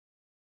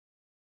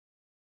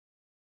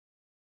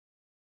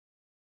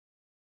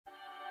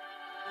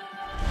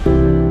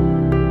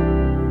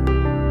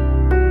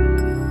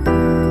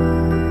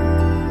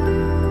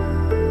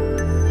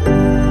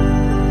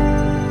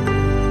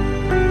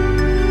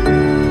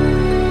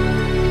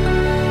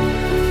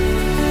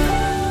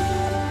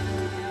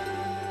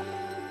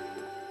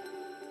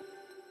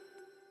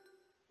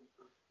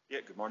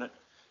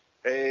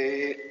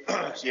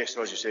Yes,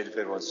 so as you said, if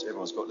everyone's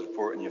got the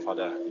report and you've had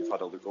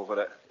a look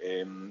over it,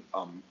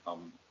 I'm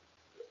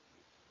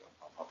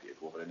happy to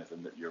go over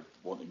anything that you're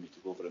wanting me to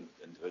go over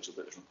individually,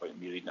 but there's no point in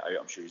me reading it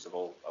out. I'm sure you're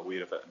all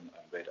aware of it and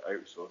read it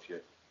out. So if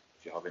you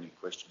have any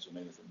questions on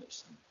anything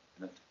that's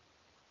in it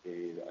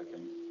that I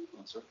can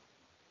answer,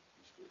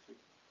 please feel free.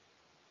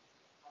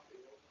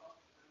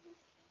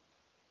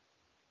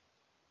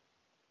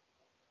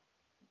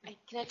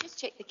 Can I just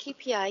check, the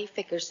KPI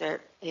figures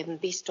are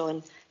based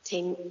on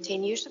 10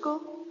 years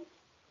ago?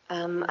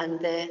 And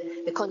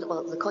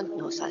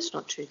that's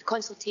not true. The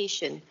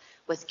consultation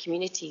with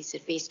communities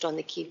is based on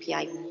the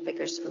KPI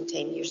figures from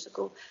 10 years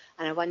ago.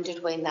 And I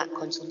wondered when that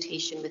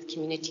consultation with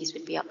communities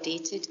would be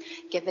updated,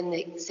 given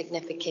the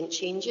significant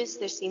changes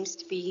there seems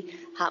to be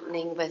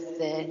happening with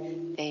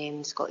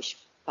the Scottish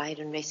Fire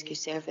and Rescue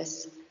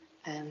Service.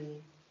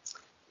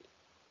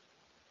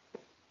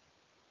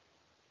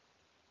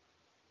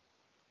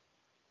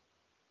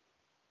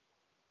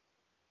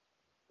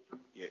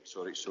 Yeah,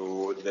 sorry.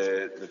 So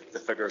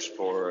the figures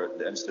for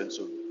the incidents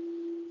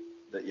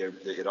that you're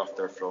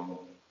after from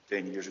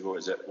 10 years ago,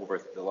 is it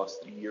over the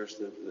last 3 years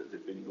that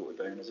they've been noted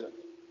down? Is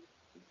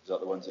that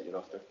the ones that you're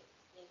after?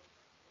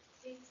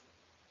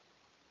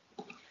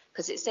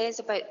 Because it says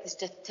about the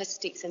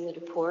statistics in the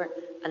report,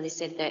 and they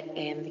said that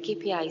the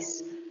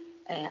KPIs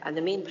and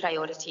the main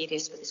priority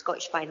areas for the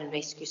Scottish Fire and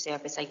Rescue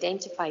Service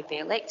identified by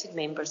elected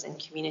members and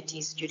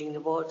communities during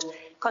the ward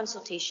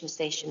consultation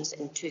sessions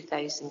in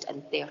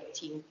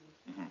 2013.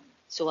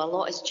 So a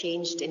lot has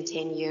changed in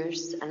 10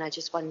 years, and I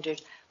just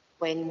wondered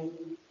when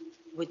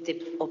would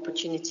the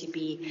opportunity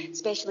be,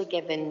 especially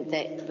given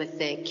that with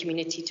the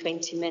community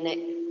 20-minute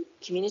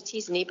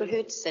communities,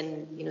 neighbourhoods,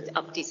 and the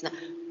updates.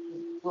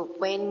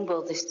 When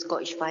will the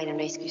Scottish Fire and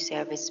Rescue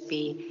Service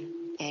be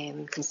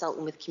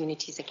consulting with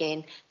communities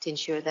again to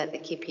ensure that the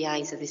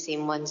KPIs are the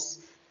same ones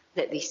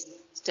that they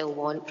still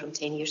want from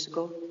 10 years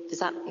ago? Does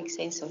that make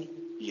sense? Sorry.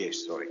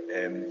 Yes, sorry.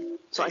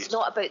 So it's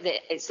not about the.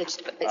 I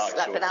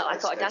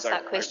thought I'd ask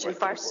that question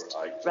first,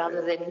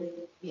 rather than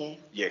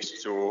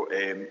Yes. So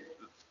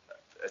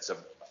it's a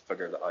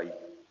figure that I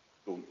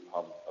don't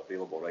have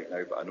available right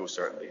now, but I know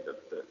certainly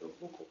that the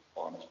local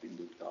plan has been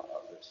looked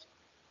at this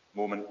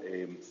moment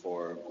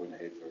for going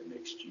ahead for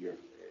next year.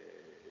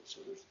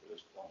 So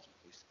there's plans in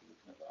place to be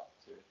looking at that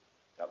to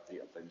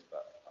update and things,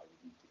 but I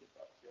would need to get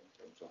back to you in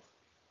terms of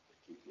the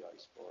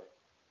KPIs for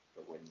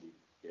when they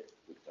get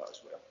looked at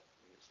as well.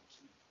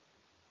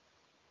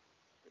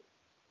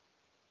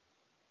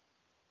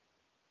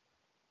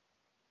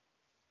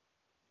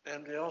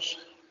 Anybody else?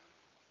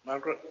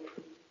 Margaret?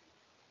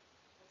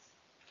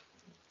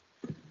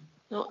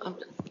 No,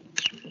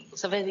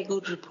 it's a very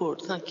good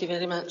report. Thank you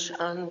very much.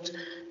 And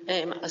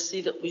I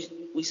see that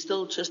we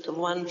still just have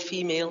one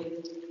female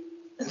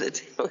in the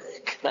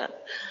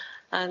Democrat.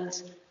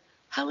 And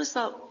how is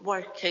that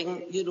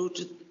working?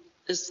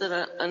 Is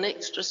there an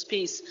extra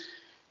space?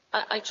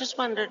 I just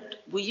wondered,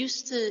 we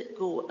used to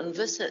go and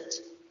visit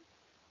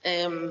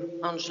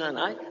Angela and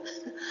I,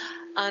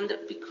 and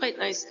it'd be quite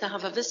nice to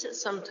have a visit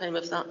sometime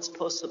if that's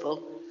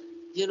possible,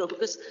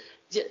 because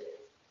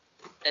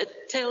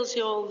it tells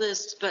you all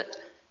this, but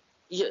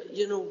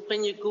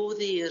when you go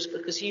there,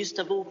 because you used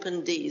to have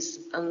open days,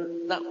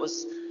 and that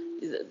was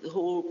the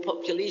whole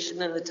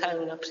population in the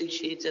town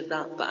appreciated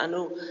that. But I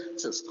know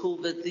since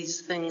COVID,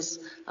 these things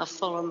have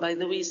fallen by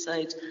the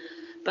wayside.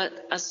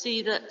 But I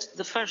see that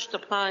the first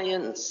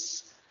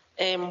appliance,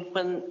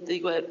 when they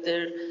go out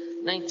there,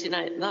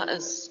 99, that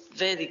is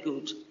very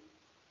good.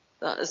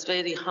 That is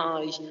very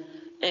high.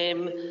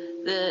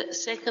 The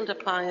second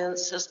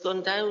appliance has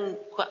gone down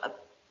quite a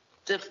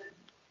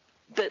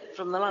bit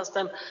from the last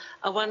time.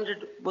 I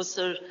wondered, was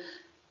there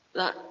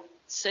that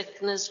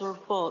sickness or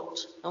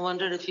what? I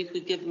wondered if you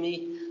could give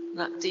me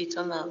an update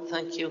on that.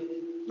 Thank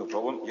you. No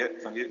problem. Yeah,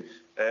 thank you.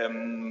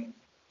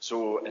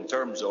 So in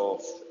terms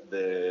of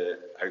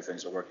how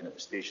things are working at the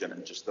station,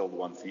 and just still the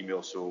one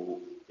female, so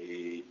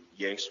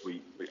yes,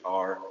 we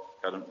are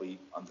currently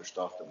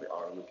understaffed, and we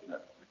are looking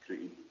at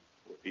recruiting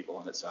more people,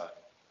 and it's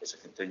a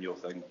continual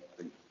thing.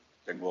 I think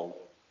Dingwall,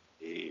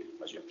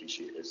 as you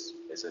appreciate, is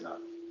in a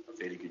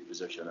very good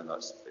position, and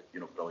that's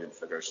brilliant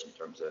figures in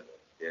terms of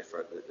the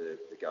effort that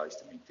the guys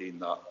to maintain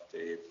that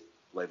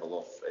level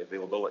of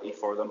availability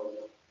for them.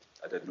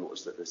 I did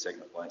notice that the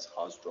second appliance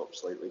has dropped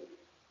slightly.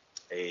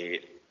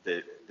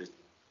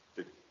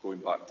 Going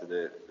back to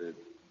the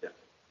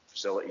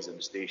facilities in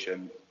the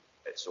station,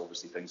 it's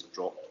obviously things have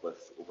dropped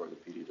over the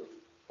period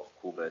of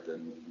COVID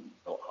and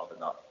not having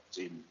that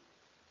same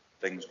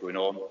things going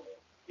on.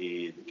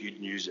 The good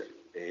news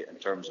in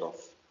terms of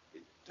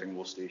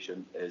Dingwall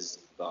station is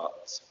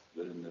that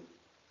we're in the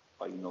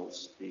final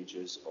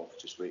stages of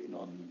just waiting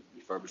on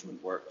refurbishment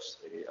works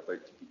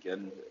about to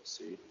begin.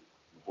 I'm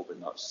hoping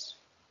that's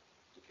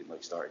looking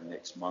like starting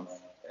next month.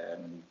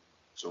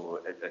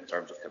 So in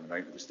terms of coming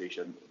out of the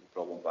station, no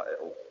problem, but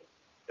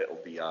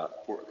it'll be a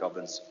port of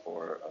ovens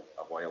for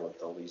a while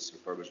until these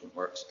refurbishment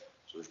works.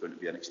 So there's going to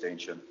be an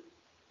extension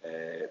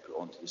put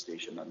onto the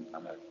station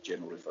and a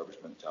general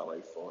refurbishment to allow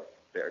for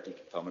better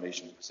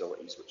decontamination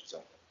facilities, which is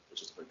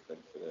which is a big thing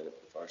for the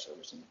fire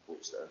service and the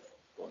boats that have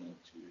gone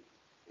into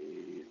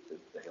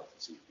the health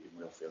and safety and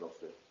welfare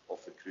of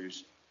the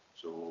crews.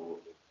 So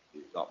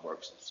that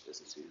works,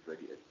 as I say,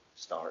 ready to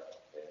start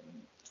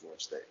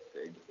towards the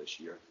end of this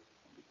year,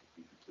 and we could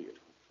be completed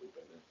hopefully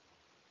by the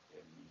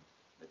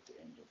mid to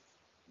end of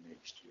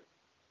next year.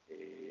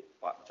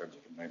 But in terms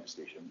of coming out of the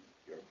station,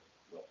 you're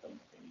welcome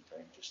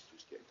anytime. Just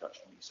get in touch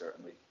with me,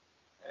 certainly,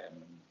 and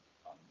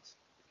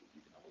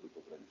you can have a look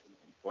over anything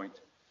at any point.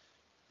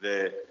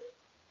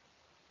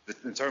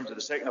 In terms of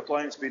the second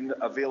appliance being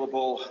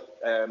available,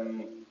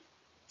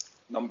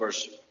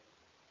 numbers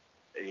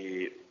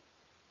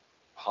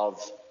have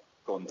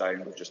gone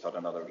down. We've just had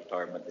another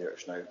retirement there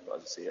just now, but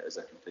as I say, it is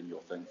a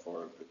continual thing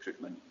for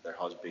recruitment. There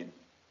has been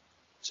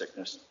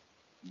sickness,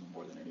 no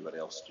more than anywhere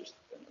else, just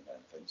in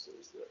things that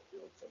is the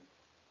old thing.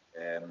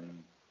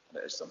 And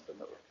it is something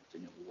that we're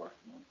continually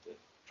working on to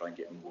try and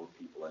get more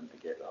people in to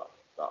get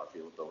that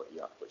availability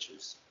up, which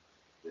is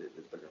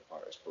the bigger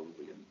part is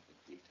probably in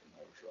daytime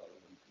hours rather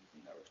than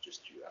evening hours,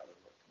 just due to our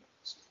work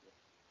commitments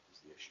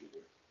is the issue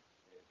there.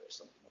 But it's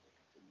something that we're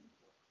continuing to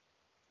work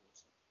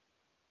towards.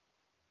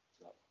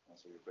 Does that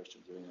answer your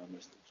question? Doing on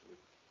this?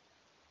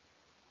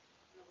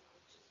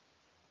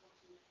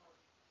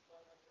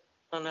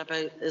 On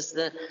about is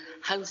the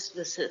house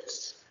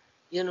visits,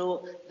 you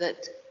know,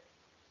 that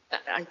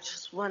I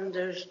just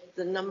wonder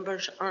the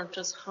numbers aren't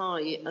as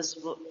high as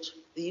what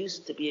they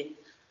used to be.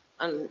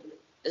 And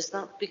is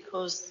that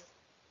because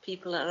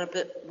people are a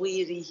bit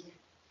wary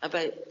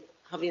about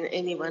having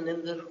anyone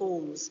in their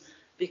homes?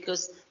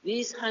 Because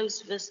these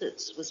house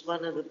visits was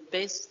one of the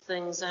best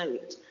things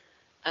out.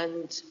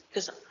 And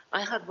because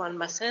I had one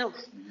myself,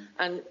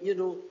 and, you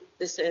know,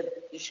 they said,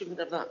 you shouldn't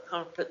have that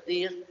carpet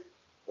there.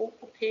 Oh,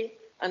 okay.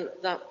 And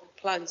that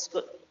plant's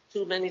got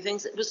too many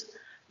things. It was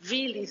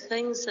really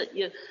things that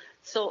you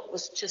thought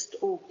was just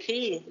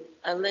okay,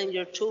 and then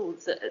you're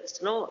told that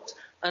it's not,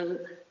 and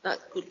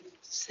that could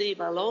save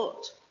a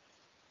lot,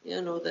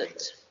 you know,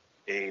 that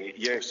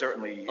yeah,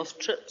 certainly of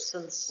trips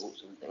and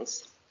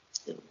things.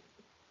 You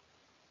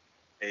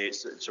know.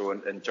 So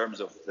in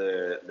terms of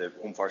the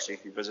home fire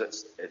safety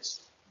visits,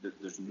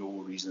 there's no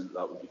reason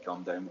that would be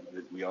come down.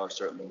 We are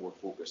certainly more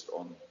focused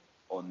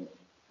on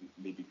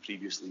maybe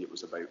previously it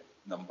was about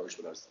numbers,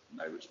 whereas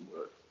now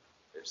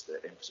it's the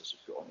emphasis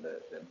we put on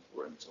the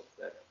importance of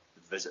the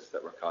visits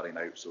that we're carrying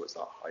out. So it's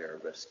that higher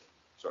risk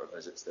sort of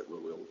visits that we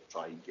will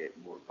try and get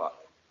more. But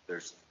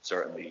there's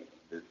certainly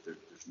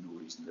there's no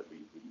reason that we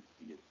wouldn't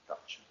be in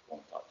touch and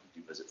contact and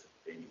do visits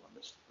with anyone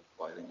that's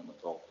requiring them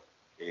at all.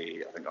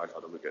 I think I've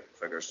had a look at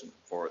figures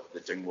for the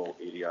Dingwall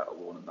area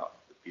alone, and that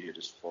the period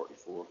is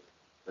 44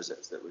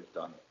 visits that we've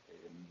done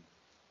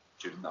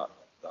during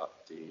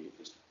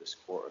this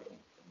quarter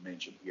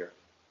mentioned here.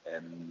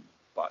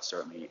 But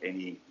certainly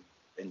any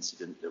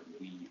incident that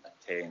we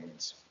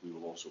attend, we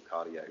will also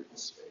carry out a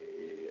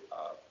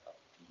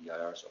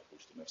PDIR, so a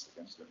post-domestic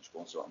incident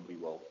response, and we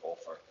will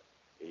offer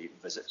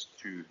visits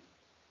to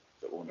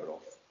the owner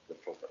of the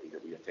property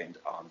that we attend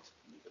and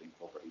neighbouring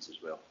properties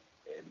as well.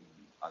 And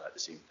at the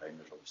same time,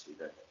 there's obviously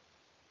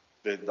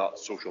that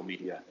social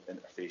media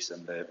interface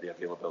and the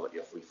availability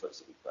of leaflets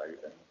that we put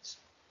out and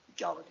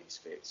galleries,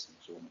 fetes, and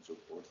so on and so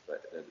forth.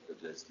 But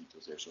there is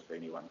details there, so if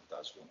anyone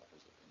does want to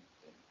visit,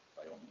 then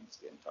by all means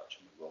get in touch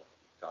and we will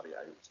carry it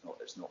out.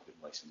 It's not been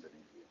licensed in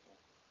any way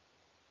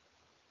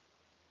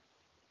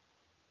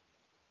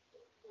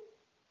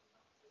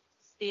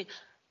at all.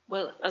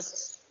 Well,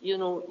 as you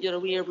know, you're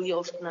aware, we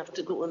often have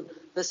to go and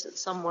visit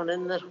someone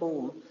in their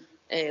home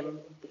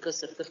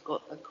because if they've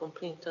got a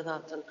complaint to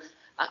that. And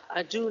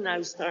I do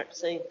now start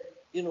saying,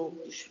 you know,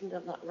 you shouldn't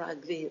have that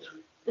rag there.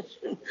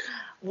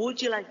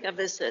 Would you like a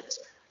visit?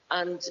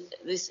 And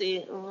they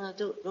say, oh, I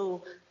don't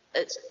know.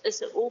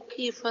 Is it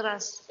okay for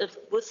us, if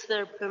with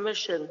their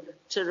permission,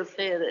 to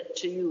refer it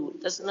to you?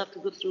 It doesn't have to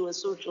go through a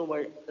social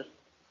worker.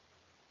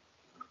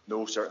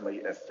 No,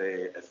 certainly.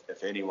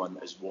 If anyone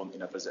is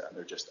wanting a visit and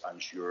they're just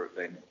unsure,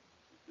 then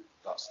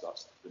that's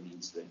the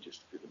means. Then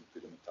just put them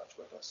in touch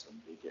with us, and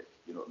they get,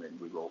 you know what I mean.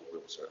 We'll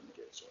certainly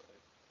get it sorted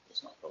out.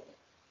 It's not a problem.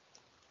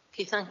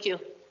 Okay, thank you.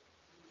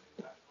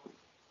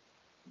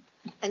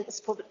 And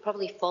it's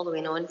probably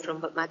following on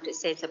from what Margaret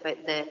says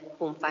about the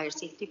home fire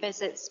safety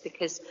visits,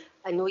 because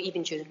I know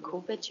even during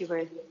COVID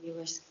you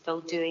were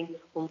still doing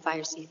home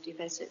fire safety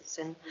visits,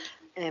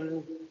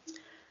 and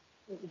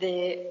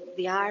they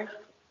are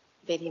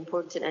very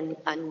important,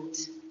 and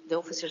the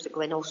officers that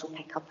go in also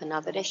pick up on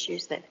other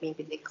issues that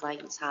maybe the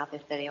clients have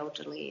if they're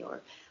elderly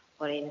or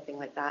anything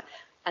like that.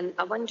 And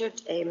I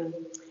wondered,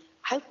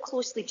 how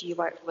closely do you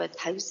work with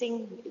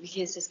housing?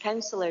 Because as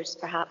councillors,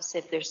 perhaps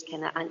if there's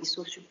kind of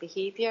antisocial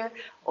behaviour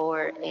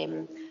or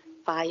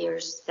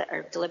fires that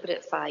are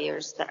deliberate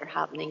fires that are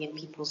happening in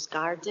people's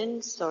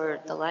gardens or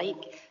the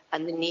like,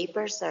 and the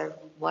neighbours are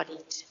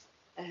worried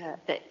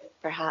that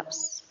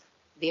perhaps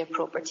their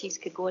properties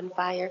could go on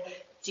fire,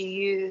 do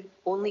you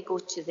only go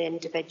to the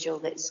individual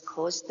that's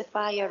caused the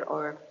fire,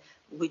 or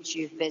would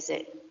you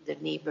visit the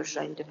neighbours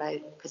round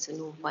about? Because I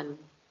know one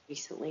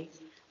recently.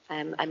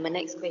 And my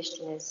next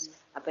question is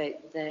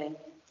about the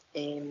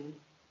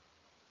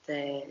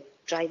the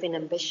Driving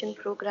Ambition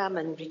programme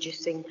and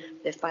reducing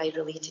the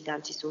fire-related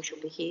antisocial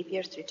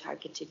behaviour through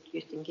targeted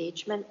youth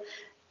engagement.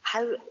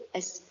 How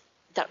is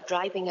that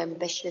Driving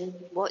Ambition?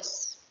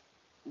 What's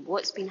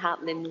been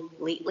happening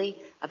lately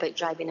about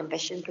Driving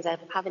Ambition? Because I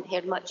haven't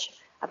heard much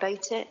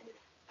about it.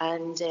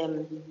 And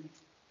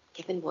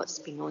given what's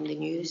been on the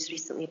news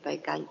recently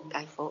about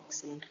Guy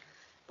Fawkes and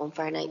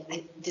Bonfire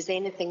Night, does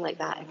anything like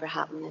that ever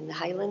happen in the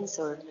Highlands,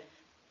 or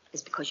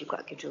is it because you've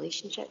got a good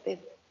relationship with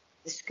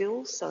the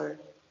schools? Or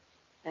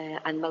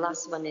and my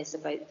last one is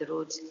about the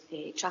road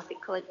traffic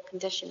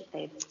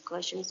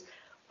collisions.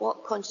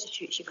 What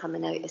constitutes you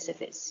coming out? As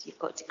if it's you've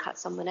got to cut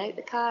someone out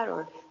the car,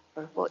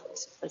 or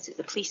what? Is it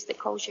the police that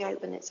calls you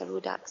out when it's a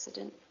road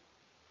accident?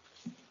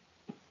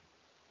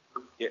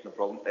 Yeah, no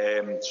problem.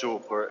 So,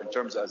 in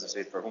terms of, as I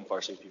said, for home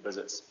fire safety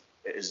visits,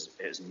 it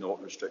is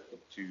not restricted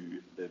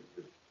to the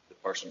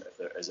person if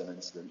there is an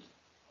incident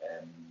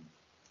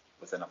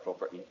within a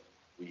property.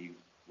 We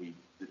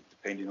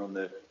depending on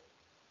the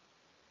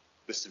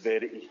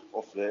severity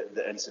of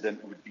the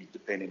incident would be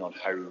depending on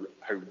how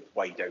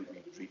wide out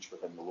we would reach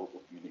within the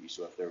local community.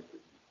 So if there was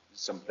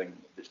something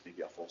that's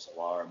maybe a false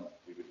alarm,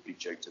 we would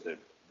reach out to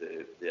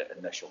the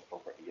initial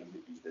property and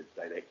maybe the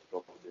direct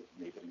property,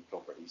 the neighbouring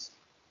properties.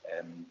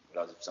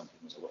 Whereas if something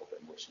was a little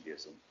bit more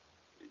serious and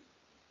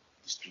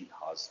the street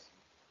has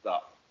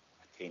that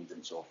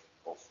attendance of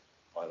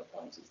fire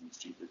appliances in the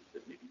street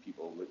that maybe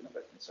people are looking a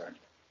bit concerned,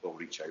 we'll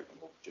reach out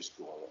and we'll just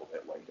go a little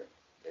bit wider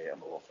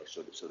and we'll offer.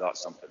 So that's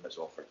something that's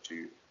offered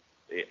to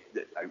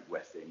out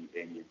with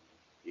any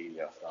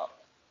area of that.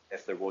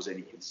 If there was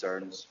any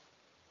concerns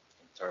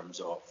in terms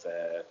of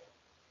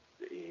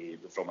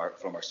from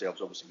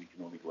ourselves, obviously we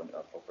can only go into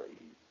a property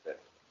that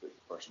the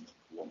person's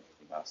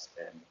wanting us.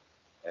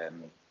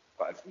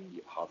 But if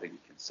we have any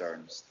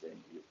concerns,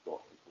 then we've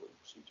got reporting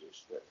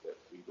procedures that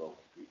we will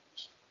put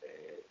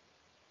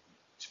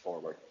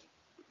forward,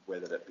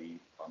 whether it be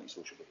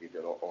antisocial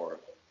behaviour or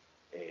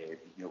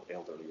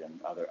elderly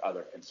and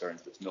other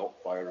concerns that's not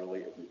fire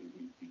related.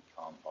 We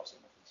can pass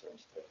on the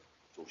concerns to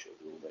social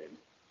rule, then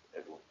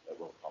it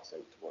will pass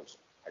out towards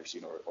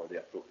housing or the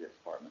appropriate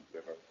department,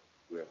 whoever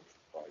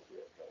provides the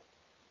help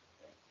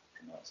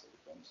from that side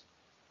of things.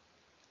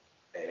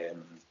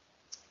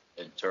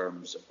 In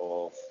terms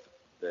of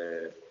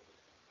the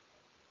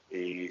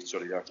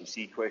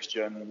RTC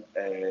question,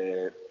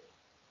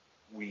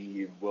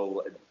 we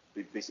will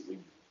basically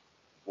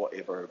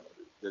whatever.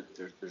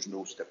 There's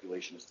no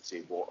stipulation as to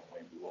say what and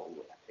when we will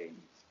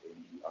attend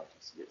any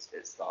RTC.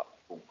 It's that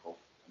phone call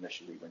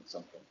initially when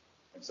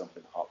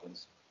something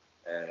happens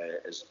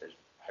is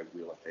how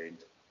we'll attend.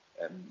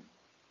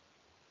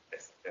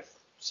 If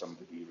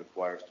somebody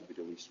requires to be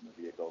released from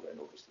the vehicle, then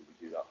obviously we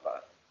do that.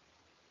 But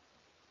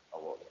a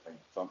lot of the time,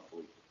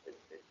 thankfully,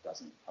 it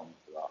doesn't come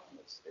to that, and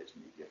it's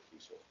maybe a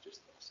case of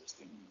just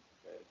assisting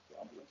the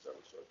ambulance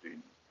service or doing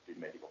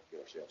medical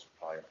care ourselves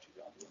prior to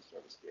the ambulance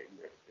service getting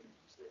there, if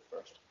anyone's there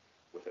first,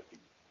 with it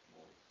being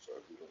more sort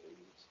of rural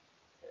areas,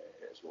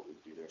 is what we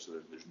do there. So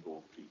there's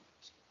no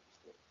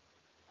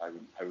how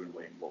and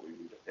when what we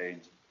would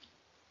attend.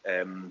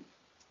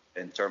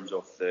 In terms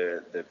of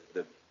the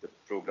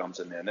programmes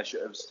and the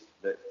initiatives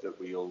that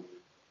we'll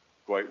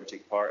go out and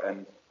take part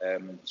in,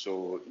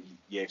 so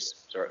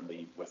yes,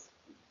 certainly with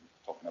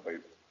talking about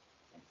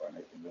Bonfire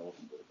Night being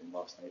relevant, would have been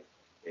last night,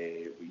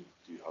 we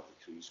do have the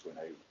crews going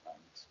out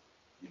and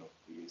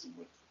liaising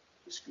with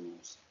the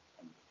schools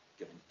and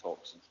giving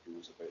talks in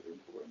schools about the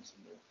importance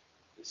and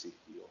the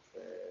safety of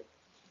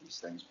these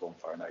things,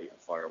 Bonfire Night and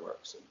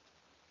fireworks,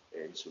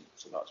 and so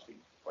that's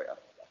been quite a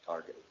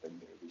targeted thing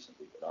there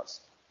recently. But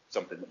that's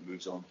something that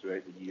moves on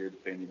throughout the year,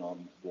 depending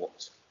on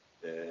what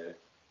time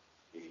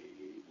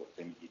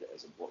of year it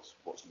is and what's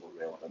more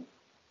relevant.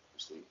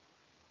 Obviously,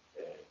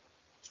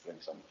 spring,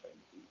 summertime,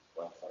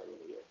 wildfire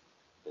related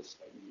this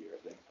time of year.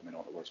 Then coming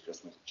on towards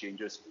Christmas, it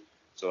changes.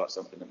 So that's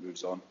something that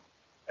moves on.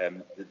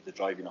 The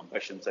driving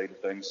ambition side of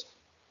things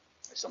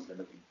is something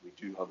that we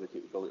do have the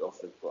capability of.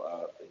 They've got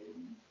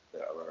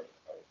our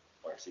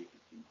fire safety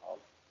team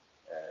have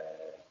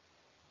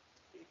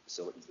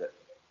facilities that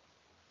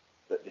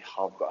they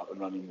have got up and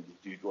running, and they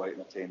do go out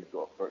and attend. They've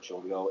got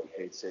virtual reality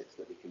headsets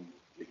that they can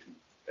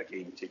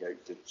again take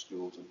out to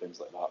schools and things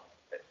like that.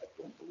 I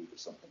don't believe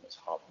it's something that's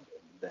happened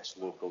in this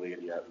local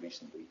area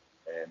recently.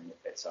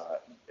 It's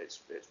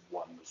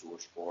one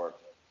resource for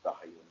the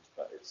Highlands,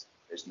 but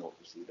it's not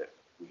to say that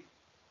we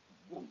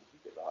won't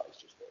look at that.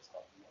 It's just that it's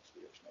happening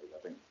elsewhere now. I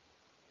think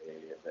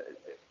that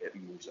it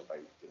moves about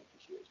to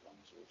appreciate as one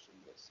resource, and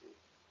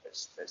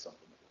it's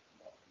something that we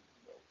can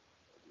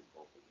be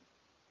involved in.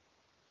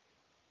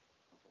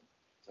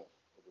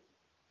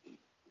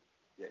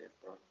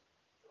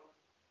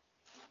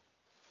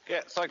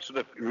 Yeah, thanks for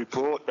the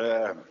report.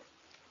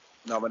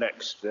 I'm an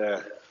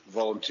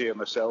ex-volunteer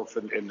myself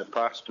in the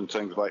past and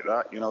things like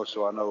that,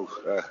 so I know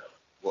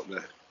what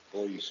the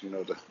boys,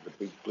 the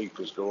big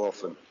bleepers go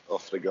off and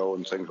off they go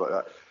and things like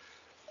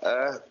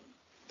that.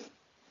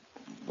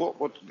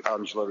 What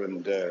Angela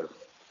and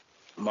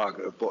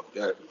Margaret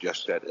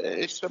just said,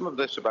 is some of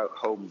this about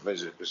home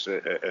visits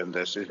and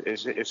this?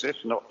 Is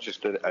this not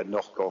just a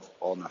knock-off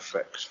on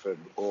effects from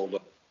all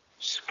the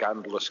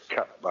scandalous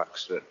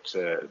cutbacks that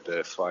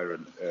the Fire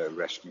and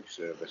Rescue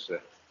Service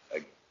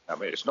I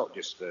mean, it's not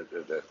just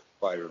the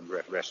fire and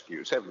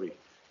rescue, it's every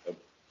that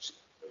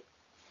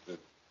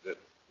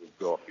we've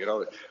got, you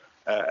know.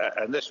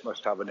 And this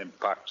must have an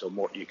impact on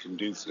what you can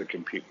do for the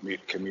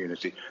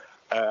community.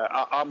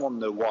 I'm on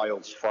the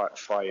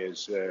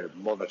wildfires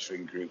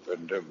monitoring group,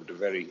 and had a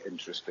very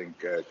interesting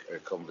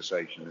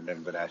conversation in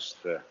Inverness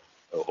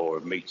or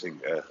a meeting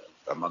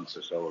a month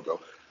or so ago.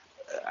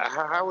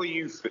 How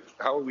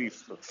are we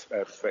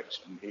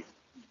fixed? You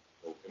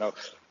know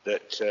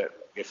that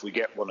if we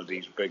get one of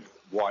these big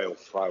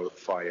wildfire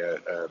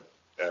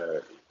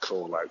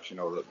call outs, you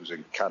know, that was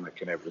in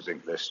Cannock and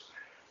everything this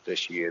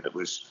year, that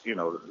was, you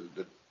know,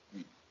 the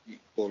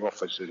Foreign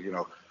Officers, you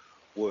know,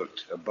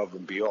 worked above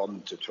and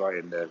beyond to try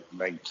and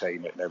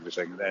maintain it and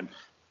everything. And then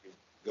you've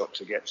got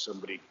to get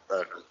somebody,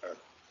 an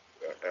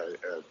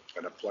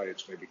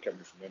appliance maybe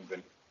coming from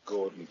Inverness,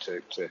 Gordon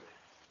to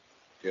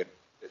get.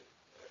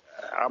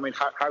 I mean,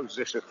 how's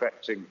this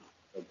affecting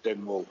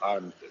Dingwall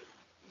and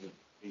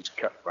these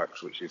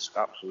cutbacks, which is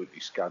absolutely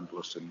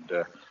scandalous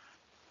and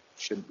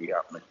shouldn't be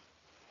happening?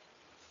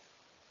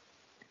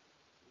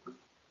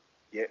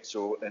 Yeah,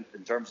 so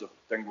in terms of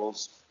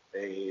Dingwalls,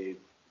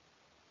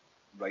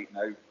 right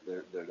now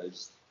there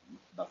is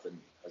nothing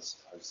has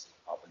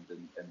happened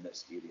in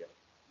this area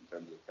in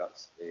terms of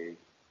cuts.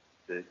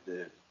 That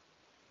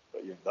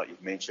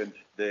you've mentioned,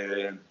 they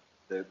are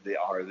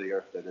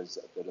there. There is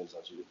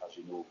as you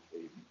know,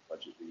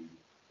 budgetary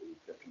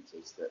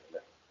differences that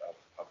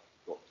have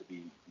got to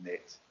be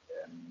met,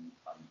 and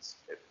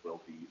it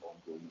will be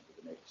ongoing for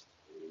the next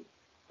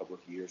couple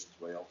of years as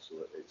well. So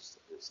it's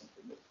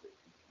something that can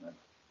come in.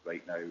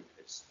 Right now,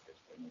 it's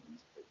one of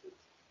these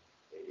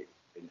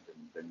in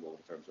Dingwall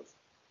in terms of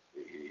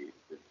the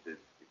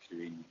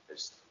crewing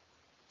is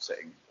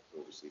sitting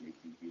obviously in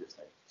 18 here, it's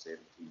now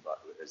 17, but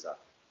there is a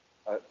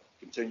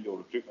continual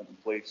recruitment in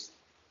place.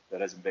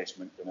 There is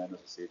investment going in,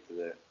 as I say,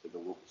 to the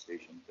local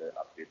station to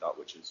upgrade that,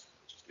 which is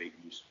great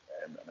news,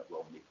 and it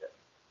will make it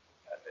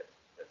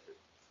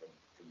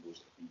from those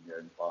that have been there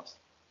in the past,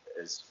 it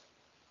is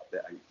a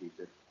bit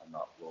outdated, and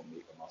that will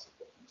make a massive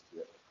difference to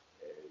it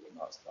when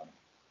that's done,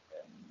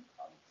 and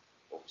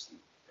obviously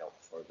help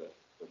for the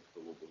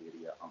local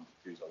area and the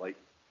crews alike,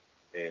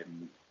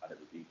 and it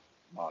would be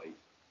my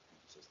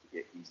emphasis to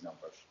get these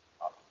numbers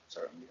up,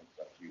 certainly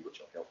into a few, which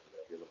will help with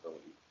the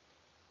availability.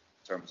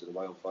 In terms of the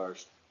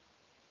wildfires,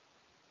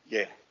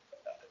 yeah,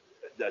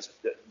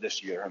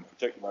 this year in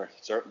particular,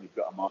 certainly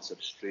got a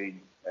massive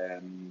strain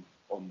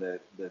on the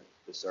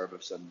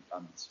service, and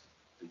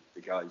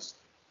the guys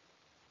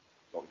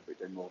talking about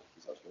Dingwall,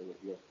 because that's why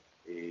we're here,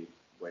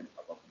 went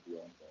above and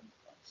beyond, and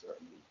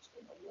certainly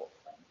spent a lot of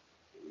time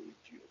due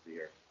to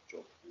their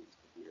job roles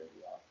to where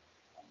they are,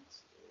 and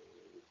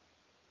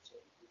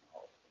certainly being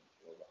hard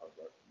for all the hard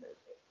work from there,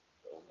 but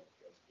all the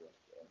guys who are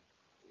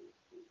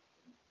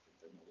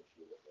continuing this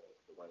year with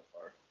the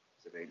wildfire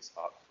events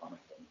at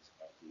Cannock, and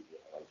I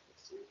like to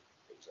say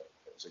it was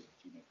a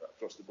team effort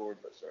across the board,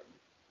 but certainly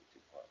we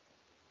took part.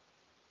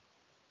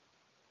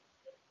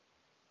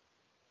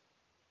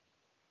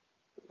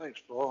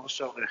 Thanks, Paul.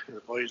 Certainly the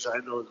boys I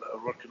know that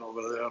are working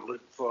over there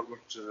look forward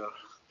to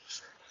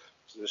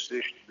the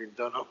station being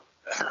done up.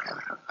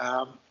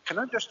 Can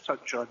I just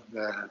touch on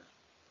the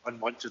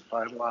unwanted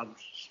fire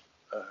alarms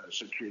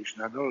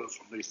situation? I know there's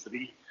only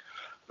 3,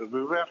 but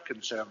we were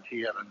concerned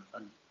here,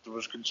 and there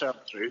was concern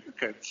throughout the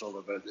council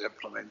about the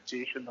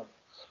implementation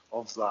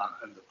of that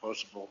and the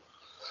possible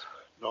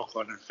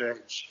knock-on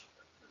effects.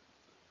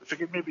 If you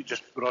could maybe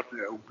just broaden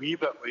it a wee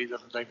bit wider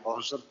than Dingwall,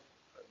 has it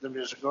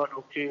gone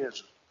okay? Is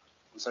it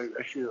without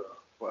issue or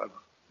whatever?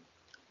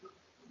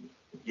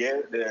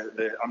 Yeah,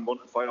 the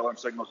unwanted fire alarm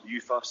signals, the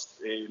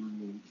UFAST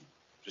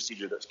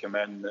procedure that's come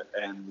in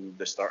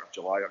the start of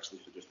July, actually,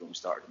 so just when we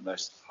started on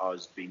this,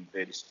 has been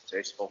very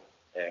successful,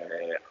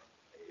 and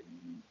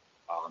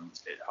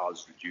it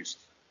has reduced,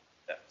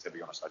 to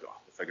be honest, I don't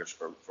have the figures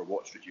for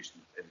what's reduced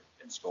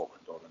in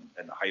Scotland or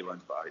in the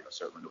Highland, but I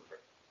certainly know for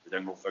the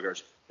Dingwall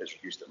figures, it's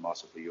reduced it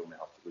massively. You only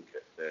have to look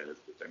at the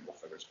Dingwall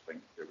figures. I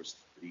think there was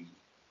 3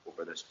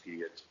 over this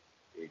period,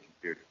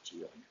 compared to,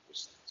 I think it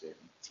was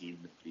 17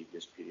 the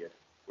previous period,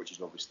 which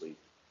is obviously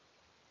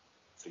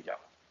freed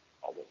up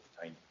a lot of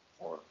time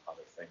for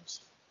other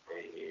things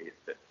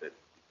that the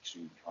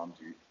crew can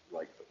do,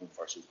 like the home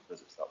fire safety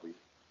visits that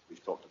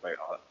we've talked about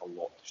a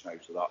lot just now.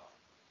 So that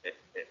it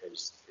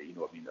is, you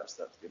know what I mean, that's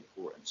the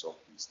importance of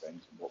these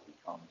things and what we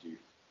can do.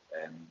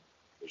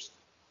 There's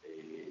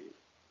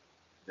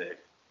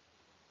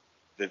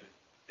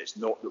it's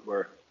not that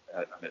we're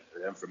and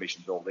the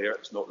information's all there.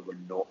 It's not that we're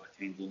not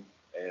attending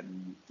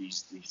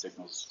these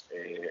signals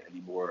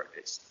anymore.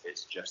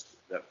 It's just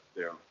that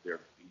they're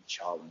being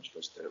challenged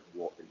as to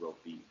what they will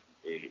be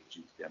due to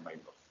the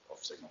amount of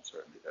signals,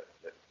 certainly that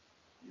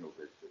you know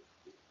the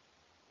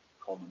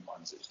common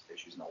ones, it's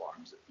issues and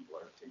alarms that people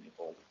are attending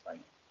all the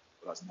time.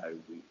 Whereas now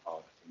we are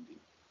attending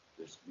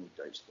there's no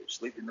doubt about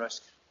sleeping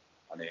risk,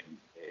 and then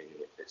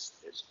it's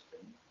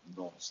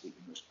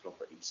non-sleeping risk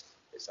properties.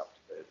 It's up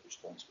to the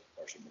responsible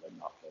person within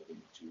that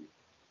building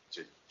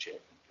to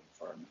check and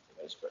confirm if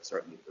there is. But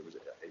certainly, if there was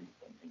at any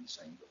point any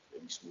sign of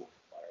any smoke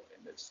or fire,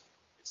 then it's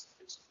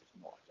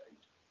not a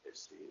doubt.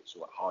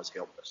 So it has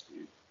helped us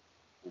to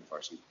home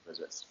fire safety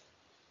visits,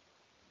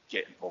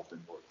 get involved in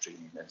more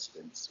training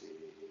incidents,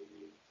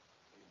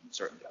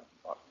 certainly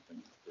back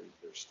within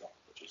their stuff,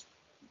 which is,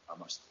 I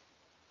must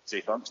say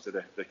thanks to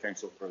the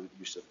council for the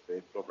use of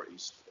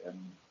properties,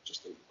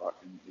 just out back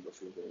in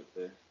Legalfield,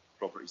 the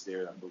properties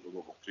there and all the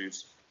local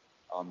crews,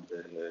 and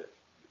the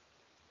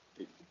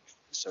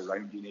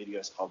surrounding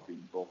areas have been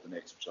involved in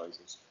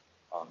exercises,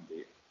 and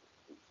they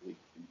hopefully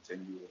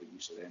continue with the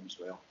use of them as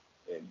well.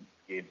 Again,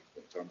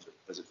 in terms of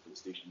visits to the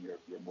station,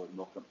 you're more than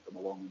welcome to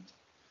come along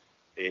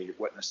and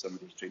witness some of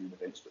these training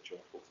events, which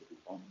are hopefully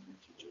fun in the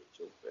future.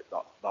 So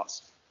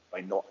that's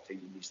by not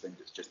attending these things,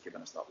 it's just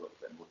given us that little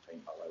bit more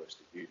time to allow us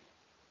to do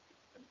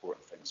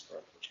important things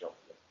which help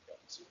with health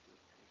and safety.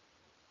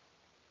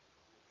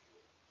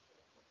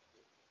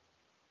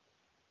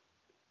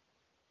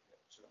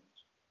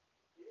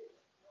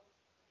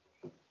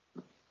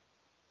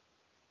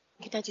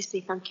 Could I just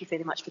say thank you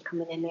very much for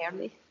coming in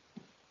early?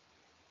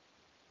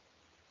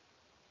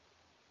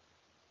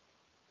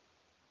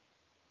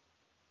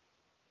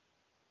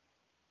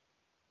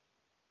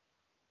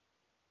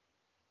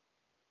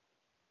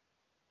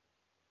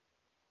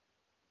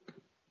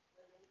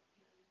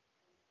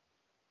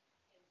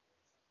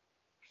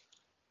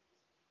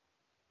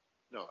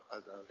 No, I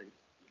think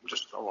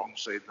just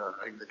alongside that,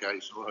 I think the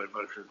guys know how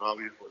much they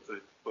value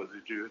what they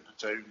do in the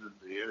town and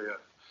the area.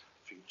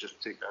 If you can just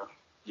take a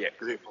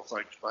grateful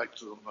thanks back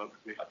to them, that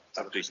would be.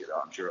 I appreciate that.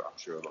 I'm sure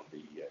they'll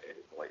be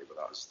delighted with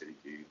that. As they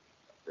do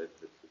the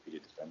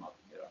period of time I've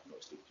been there, I know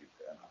they do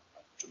put in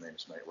a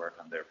tremendous amount of work,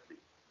 and they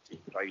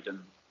take pride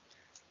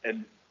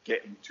in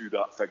getting to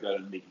that figure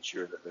and making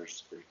sure that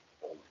there's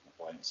all the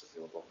compliance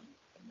available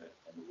in the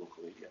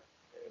local area.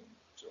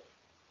 So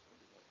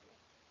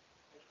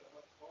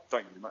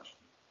thank you very much.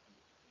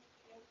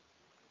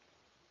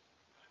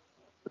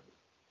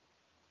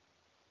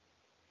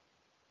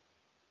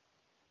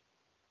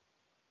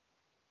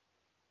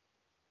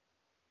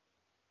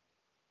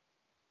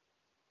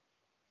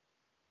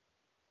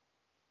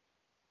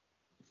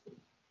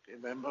 Okay,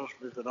 members,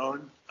 moving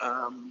on.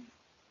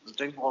 The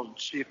Dingwall and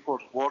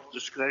Seaforth Ward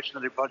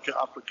discretionary budget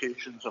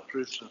applications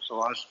approved since the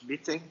last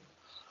meeting.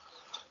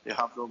 You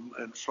have them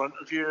in front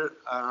of you.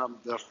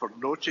 They're for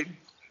noting.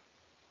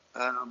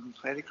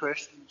 Any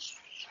questions?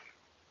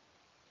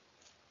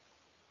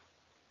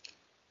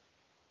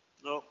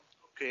 No?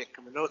 Okay,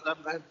 can we note them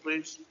then,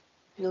 please?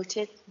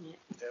 Noted. Yeah.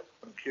 Yep,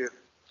 thank you.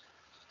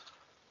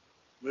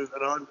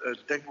 Moving on,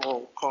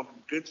 Dingwall Common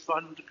Good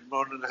Fund. Good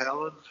morning,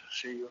 Helen.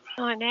 See you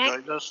joined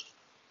us.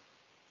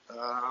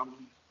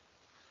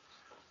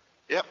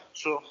 Yep,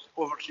 so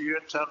over to you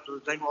in terms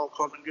of the Dingwall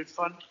Common Good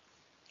Fund.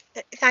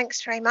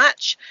 Thanks very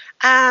much.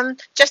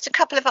 Just a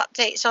couple of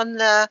updates on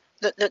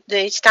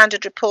the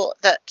standard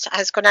report that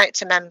has gone out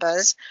to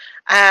members.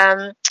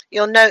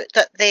 You'll note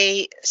that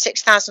the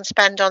 6,000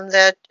 spend on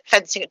the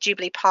fencing at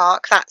Jubilee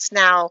Park, that's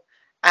now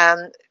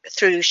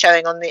through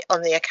showing on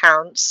the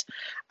accounts,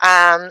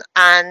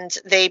 and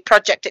the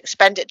project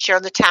expenditure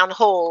on the town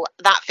hall,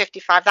 that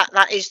 55,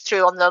 that is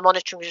through on the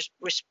monitoring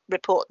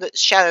report that's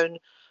shown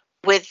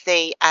with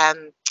the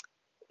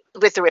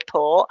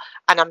report.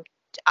 And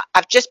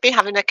I've just been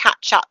having a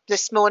catch up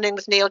this morning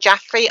with Neil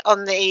Jaffrey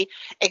on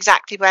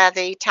exactly where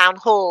the town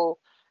hall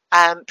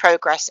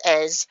progress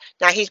is.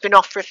 Now, he's been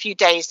off for a few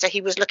days, so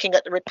he was looking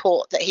at the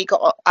report that he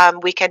got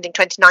week ending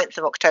 29th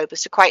of October,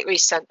 so quite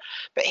recent,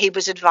 but he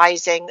was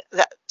advising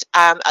that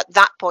at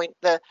that point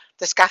the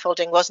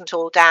scaffolding wasn't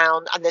all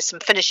down and there's some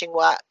finishing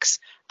works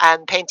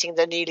and painting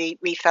the newly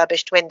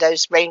refurbished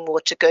windows,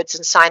 rainwater goods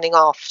and signing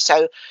off,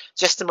 so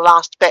just some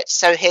last bits.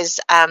 So his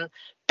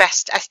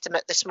best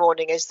estimate this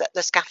morning is that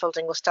the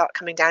scaffolding will start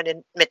coming down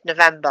in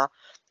mid-November,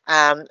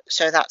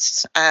 so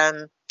that's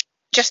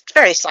just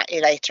very slightly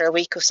later, a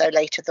week or so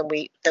later than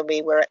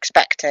we were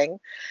expecting.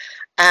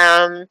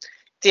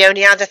 The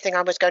only other thing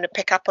I was going to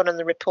pick up on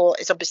the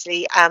report is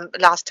obviously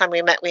last time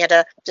we met we had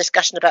a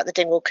discussion about the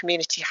Dingwall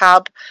Community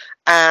Hub.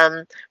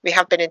 We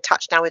have been in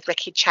touch now with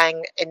Ricky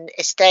Cheng in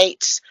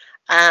Estates,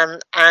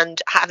 and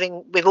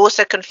we've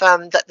also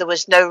confirmed that there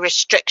was no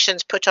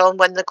restrictions put on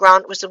when the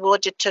grant was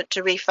awarded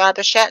to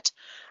refurbish it.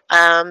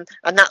 And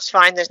that's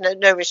fine, there's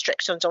no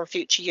restrictions on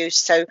future use,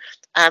 so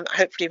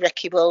hopefully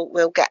Ricky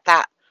will get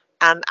that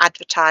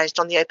advertised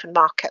on the open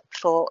market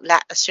for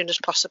let as soon as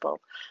possible.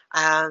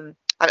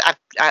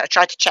 I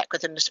tried to check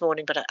with him this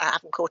morning, but I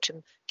haven't caught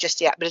him just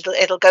yet. But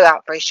it'll go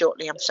out very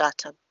shortly, I'm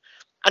certain.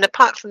 And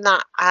apart from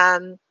that,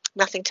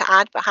 nothing to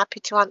add, but happy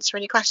to answer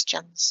any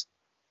questions.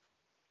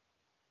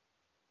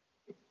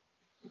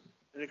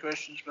 Any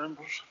questions,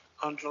 members?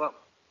 Angela?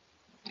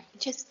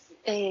 Just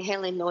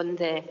Helen, on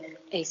the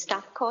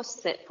staff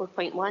costs at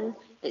 4.1,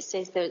 it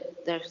says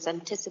that there's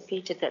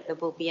anticipated that there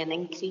will be an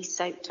increase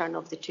outturn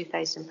of the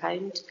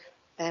 £2,000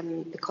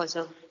 because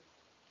of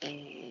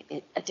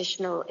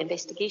additional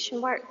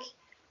investigation work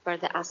for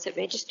the asset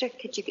register.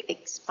 Could you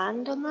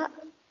expand on that?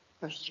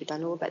 Or should I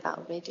know about that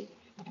already?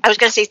 I was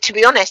going to say, to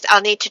be honest,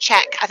 I'll need to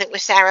check, I think,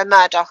 with Sarah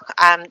Murdoch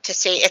to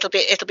see.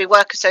 It'll be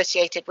work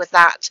associated with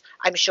that,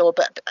 I'm sure.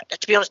 But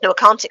to be honest, no, I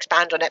can't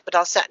expand on it, but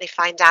I'll certainly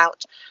find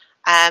out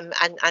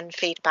and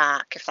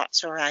feedback, if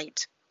that's all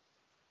right.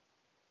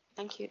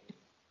 Thank you.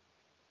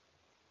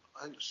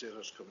 I think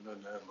Sarah's coming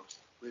in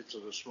later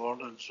this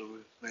morning, so we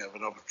may have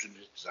an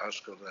opportunity to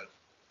ask her then.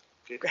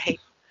 Okay. Great.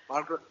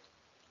 Margaret?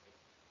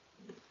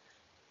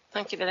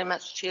 Thank you very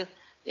much, Chair.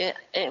 Yeah,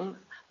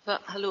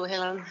 hello,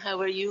 Helen. How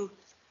are you?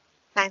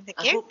 Fine, thank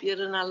I you. hope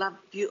you're in a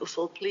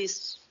beautiful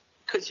place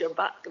because your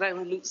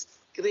background looks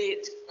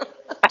great.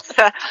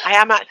 I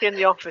am actually in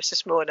the office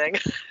this morning.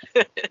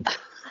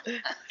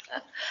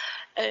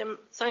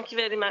 Thank you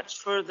very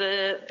much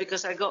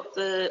because I got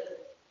the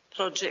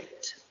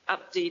project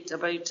update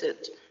about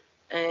it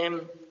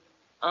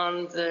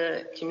on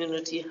the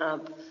community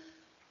hub.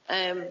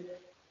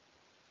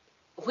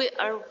 Where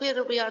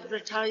are we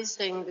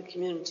advertising the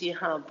community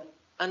hub?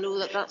 I know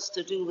that that's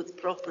to do with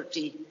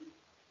property.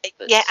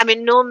 Yeah, I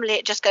mean, normally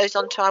it just goes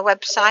onto our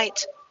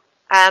website,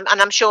 and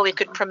I'm sure we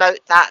could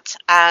promote that.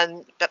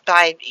 But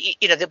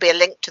there'll be a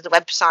link to the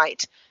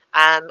website,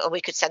 and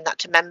we could send that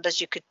to members.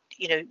 You could,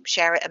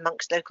 share it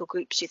amongst local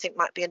groups you think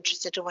might be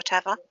interested or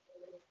whatever.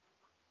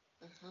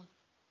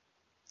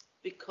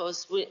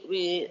 Because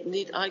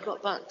I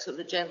got back to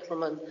the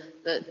gentleman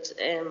that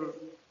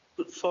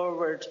put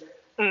forward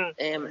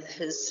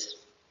his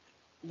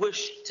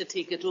wish to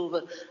take it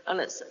over, and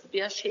it'd be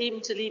a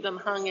shame to leave him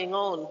hanging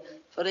on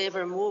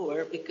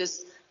forevermore,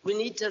 because we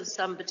need to have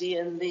somebody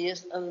in there,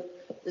 and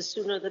the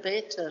sooner the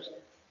better.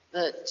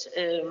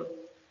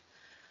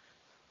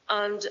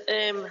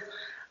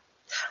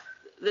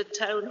 The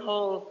town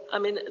hall, I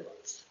mean,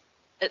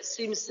 it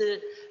seems to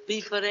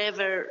be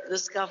forever, the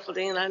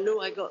scaffolding, and I know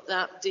I got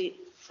the update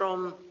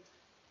from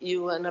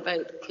you and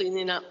about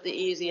cleaning up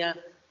the area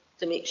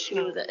to make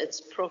sure that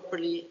it's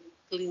properly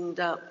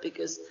cleaned up,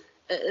 because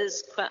it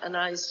is quite an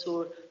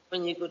eyesore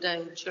when you go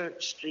down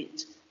Church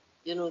Street,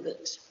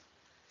 that.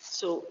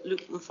 So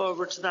looking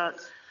forward to that.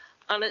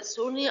 And it's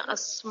only a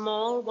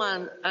small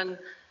one, and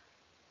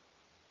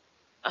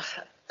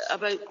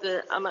about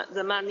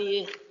the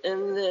money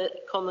in the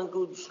Common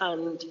Good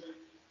Fund.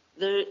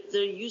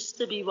 There used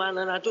to be one,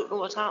 and I don't know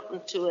what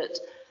happened to it,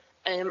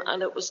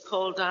 and it was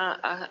called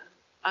a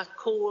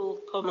coal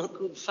Common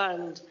Good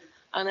Fund,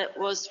 and it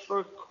was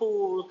for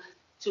coal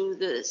to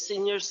the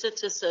senior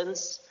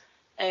citizens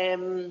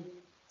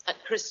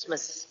at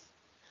Christmas.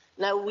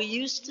 Now, we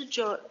used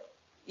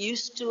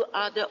to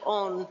add it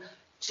on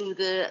to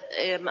the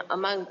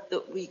amount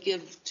that we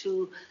give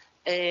to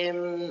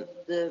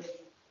the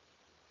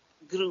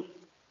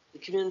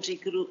community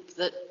group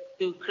that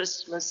do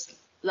Christmas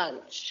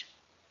lunch.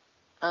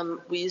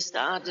 We used to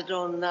add it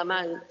on the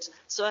amount.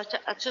 So I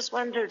just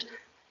wondered,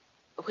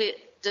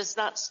 does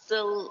that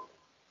still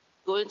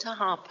going to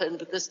happen?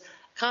 Because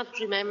I can't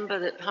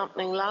remember it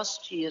happening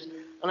last year,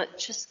 and it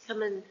just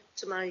came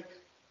into my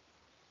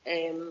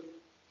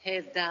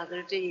head the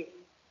other day.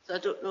 So I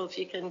don't know if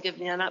you can give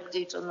me an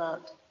update on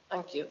that.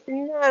 Thank you.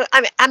 No,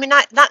 I mean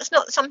that's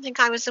not something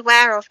I was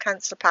aware of,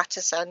 Councillor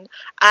Patterson.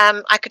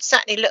 I could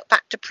certainly look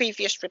back to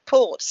previous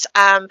reports.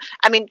 I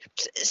mean,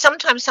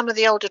 sometimes some of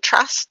the older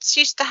trusts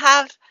used to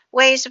have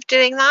ways of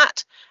doing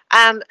that,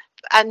 and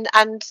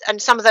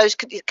some of those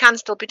can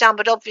still be done.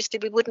 But obviously,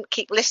 we wouldn't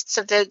keep lists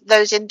of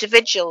those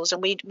individuals,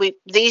 and we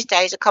these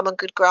days a common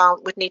good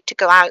grant would need to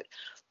go out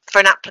for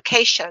an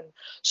application.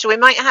 So we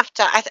might have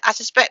to. I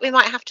suspect we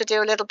might have to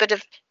do a little bit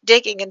of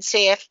digging and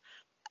see if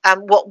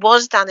what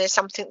was done is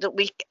something that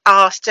we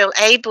are still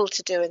able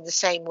to do in the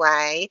same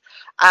way,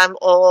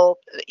 or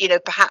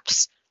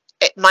perhaps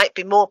it might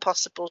be more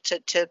possible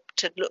to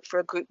look for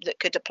a group that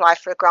could apply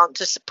for a grant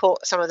to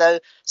support some of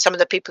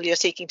the people you're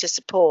seeking to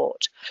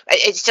support.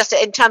 It's just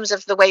in terms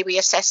of the way we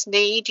assess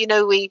need,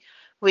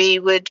 we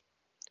would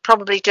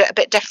probably do it a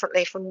bit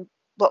differently from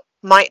what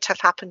might have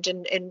happened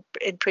in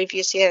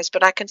previous years.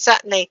 But I can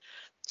certainly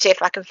see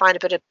if I can find a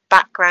bit of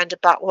background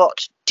about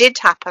what did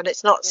happen.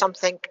 It's not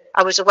something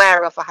I was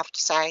aware of, I have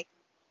to say.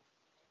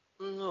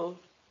 No,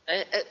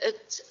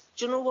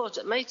 do you know what?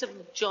 It might have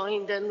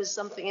joined in with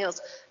something else.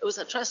 It was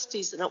a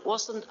trustees, and it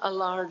wasn't a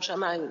large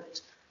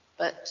amount,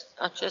 but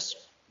I just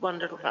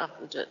wondered what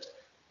happened to it.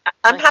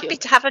 I'm happy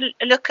to have a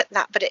look at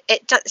that, but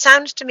it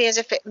sounds to me as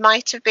if it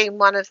might have been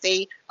one of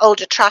the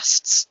older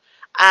trusts,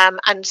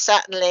 and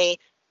certainly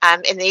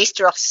in the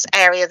Easter Ross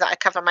area that I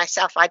cover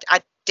myself, I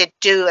did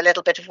do a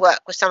little bit of work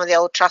with some of the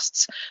old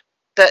trusts,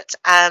 but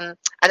and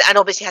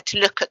obviously had to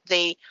look at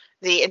the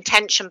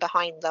intention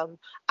behind them,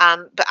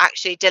 but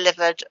actually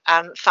delivered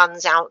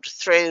funds out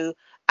through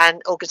an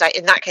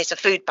organisation, in that case a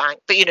food bank,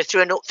 but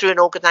through an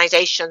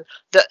organisation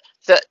that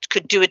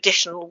could do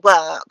additional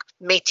work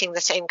meeting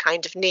the same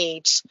kind of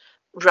needs,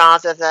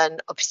 rather than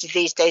obviously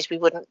these days we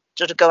wouldn't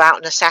sort of go out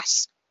and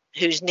assess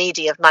who's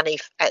needy of money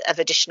of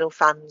additional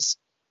funds.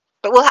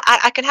 But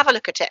I can have a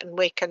look at it, and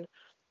we can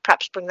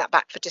perhaps bring that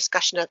back for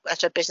discussion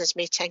at a business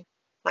meeting.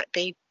 might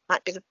be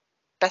the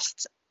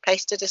best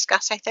place to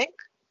discuss, I think.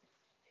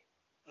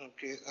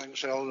 Okay,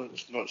 thanks, Helen.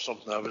 It's not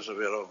something I was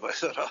aware of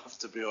either, I have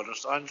to be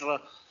honest.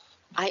 Angela?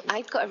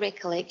 I've got a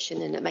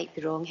recollection, and it might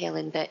be wrong,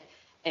 Helen, that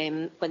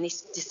when they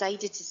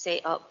decided to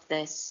set up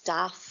the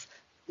staff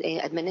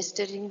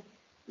administering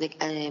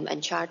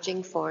and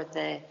charging for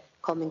the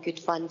Common Good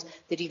Fund,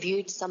 they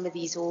reviewed some of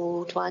these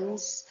old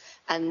ones,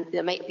 and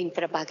there might have been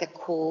for a bag of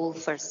coal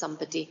for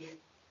somebody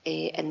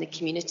in the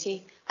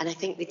community, and I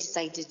think they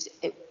decided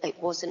it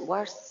wasn't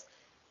worth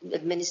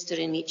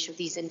administering each of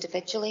these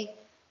individually,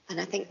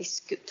 and I think they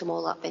scooped them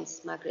all up,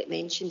 as Margaret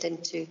mentioned,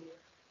 into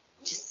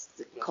just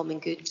the Common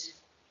Good.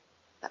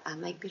 But I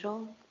might be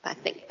wrong. But I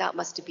think that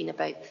must have been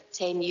about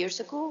 10 years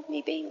ago,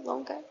 maybe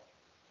longer.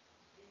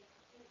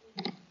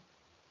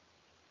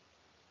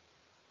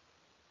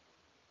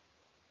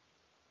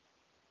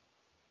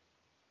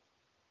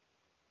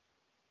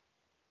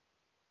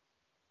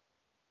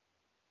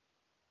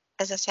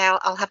 As I say,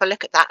 I'll have a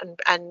look at that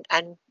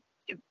and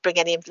bring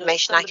any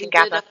information I can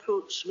gather. Somebody did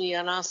approach me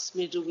and ask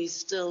me, do we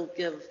still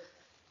give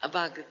a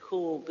bag of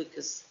coal?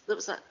 Because there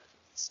was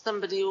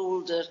somebody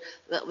older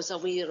that was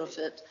aware of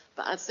it.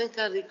 But I think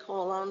I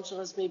recall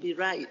Angela's maybe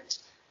right.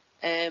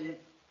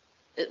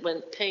 It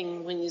went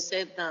ping when you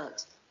said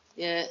that.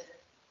 Yeah.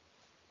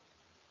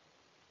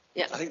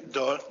 Yeah. I think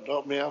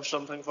Dot may have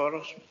something for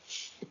us.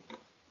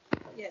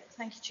 Yeah,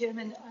 thank you,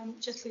 Chairman.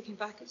 Just looking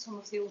back at some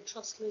of the old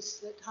trust lists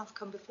that have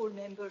come before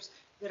members,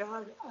 there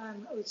are,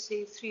 I would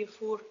say, 3 or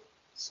 4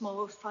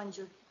 smaller funds.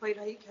 You're quite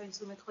right,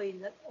 Councillor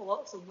McLean, that a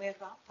lot of them were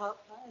wrapped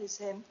up.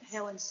 As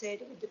Helen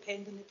said, it would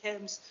depend on the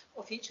terms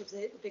of each of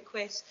the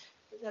bequests,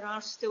 but there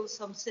are still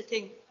some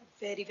sitting at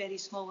very, very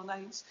small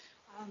amounts.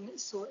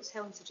 So, as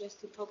Helen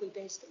suggested, probably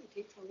best that we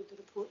take forward the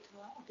report to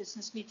a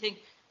business meeting,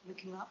 and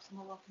we can wrap them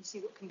all up and see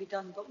what can be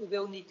done. But we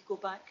will need to go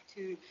back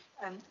to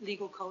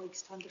legal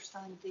colleagues to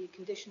understand the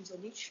conditions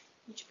on each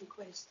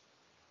bequest.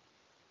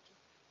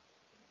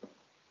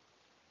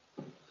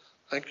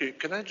 Thank you.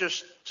 Can I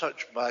just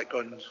touch back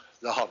on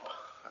the hub?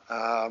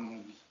 Are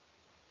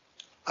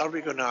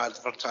we going to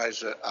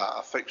advertise it at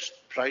a fixed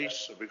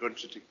price? Are we going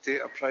to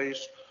dictate a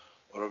price?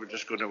 Or are we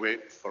just going to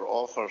wait for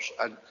offers?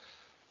 And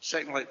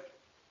secondly,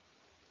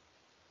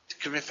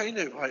 can we find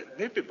out why,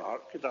 maybe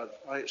Mark could add,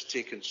 why it's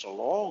taken so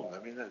long? I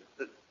mean,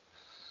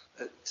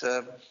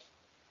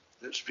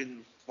 it's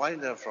been lying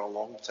there for a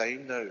long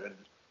time now, and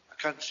I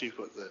can't see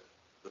what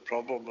the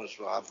problem is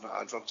with having it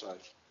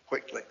advertised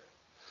quickly.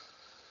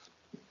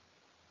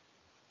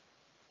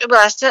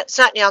 Well,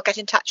 certainly I'll get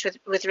in touch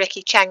with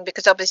Ricky Cheng,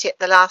 because obviously at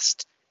the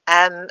last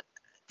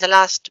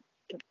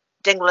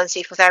Dingwall and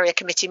Seaforth Area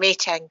Committee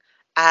meeting,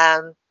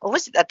 or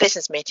was it a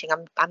business meeting?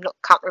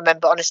 Can't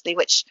remember honestly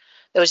which.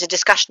 There was a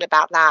discussion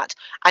about that,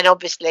 and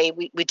obviously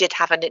we did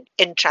have an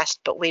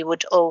interest, but we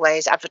would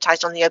always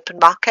advertise on the open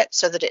market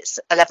so that it's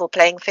a level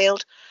playing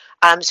field.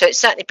 So it's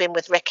certainly been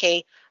with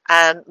Ricky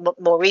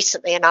more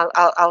recently, and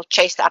I'll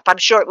chase that up. I'm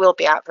sure it will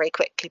be out very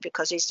quickly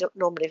because he's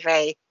normally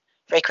very,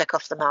 very quick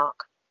off the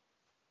mark.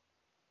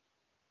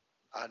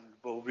 And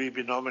will we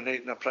be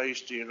nominating a prize,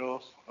 do you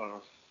know?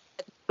 Or?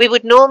 We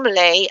would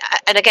normally,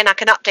 and again I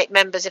can update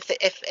members if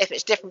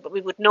it's different, but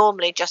we would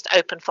normally just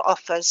open for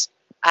offers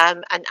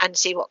and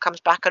see what comes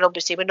back. And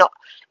obviously we're not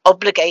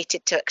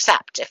obligated to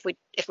accept if we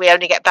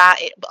only get bad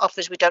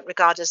offers we don't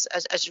regard as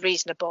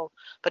reasonable.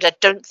 But I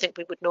don't think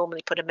we would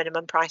normally put a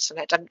minimum price on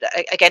it.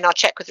 Again, I'll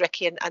check with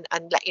Ricky and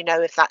let you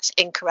know if that's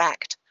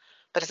incorrect.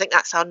 But I think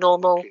that's our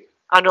normal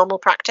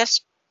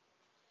practice.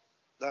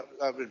 That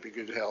would be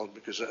good, Helen,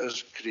 because it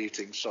is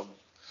creating some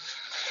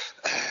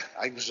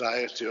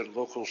anxiety on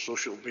local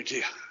social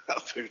media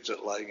about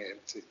it lying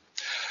empty.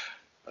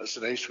 That's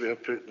a nice way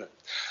of putting it.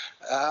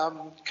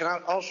 Can I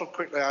also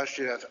quickly ask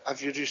you,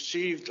 have you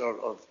received,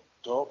 or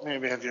Dot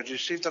maybe, have you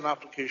received an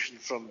application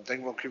from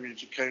Dingwall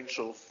Community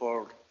Council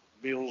for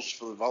meals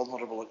for the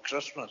vulnerable at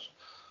Christmas,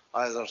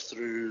 either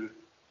through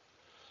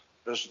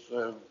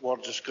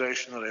Ward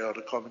Discretionary or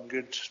the Common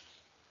Good?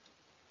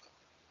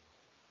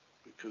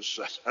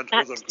 Because I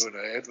know they're going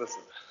ahead with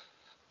it.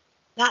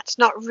 That's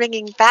not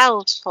ringing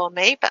bells for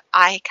me, but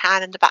I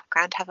can in the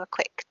background have a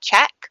quick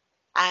check.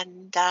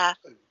 And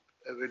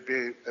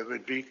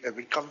it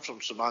would come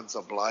from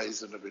Samantha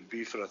Blythe, and it would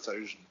be for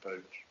 £1,000.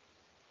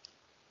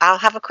 I'll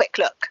have a quick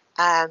look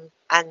and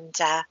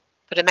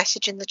put a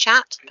message in the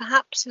chat,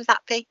 perhaps. Would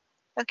that be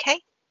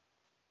okay?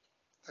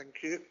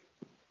 Thank you.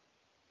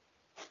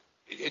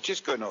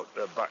 Just going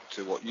back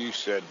to what you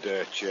said,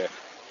 Chair.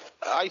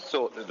 I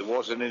thought that there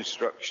was an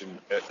instruction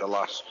at the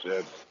last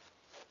that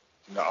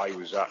I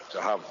was at to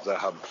have the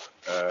hub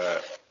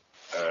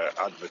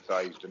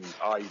advertised, and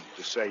I,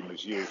 the same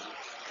as you.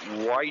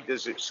 Why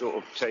does it sort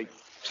of take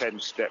 10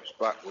 steps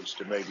backwards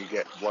to maybe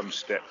get 1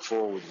 step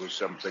forward with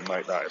something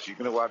like that? If you're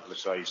going to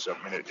advertise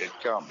something, it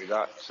can't be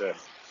that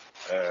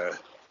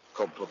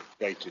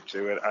complicated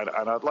to it.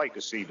 And I'd like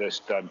to see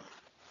this done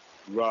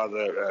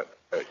rather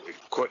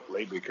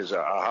quickly, because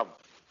I have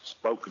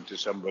spoken to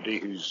somebody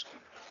who's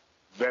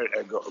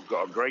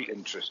got a great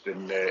interest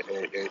in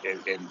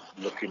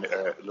looking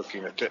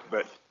at it,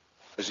 but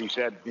as he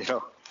said, you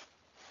know,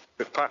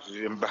 if it passes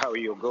in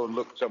Bowie, you'll go and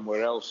look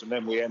somewhere else, and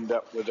then we end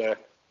up with a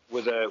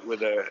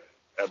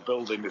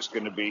building that's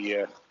going to be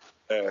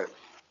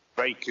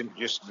vacant,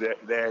 just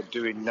there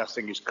doing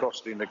nothing, is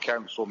costing the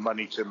council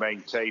money to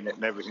maintain it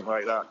and everything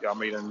like that. I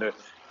mean, and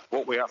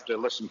what we have to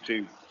listen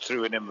to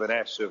through an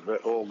Inverness of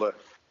all the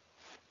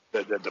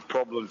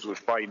problems with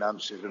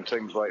finances and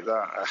things like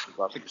that,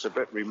 I think it's a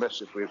bit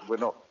remiss if we're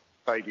not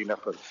tidying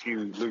up a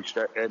few loose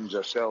ends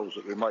ourselves,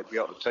 that we might be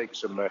able to take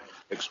some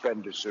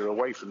expenditure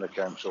away from the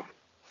council.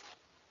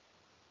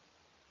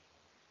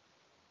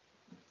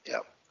 Yeah,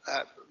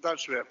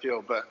 that's the way I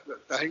feel, but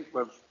I think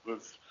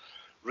we've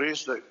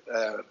raised it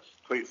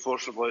quite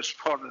forcibly this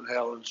morning,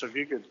 Helen, so if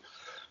you could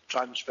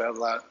transfer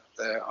that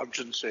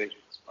urgency,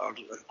 or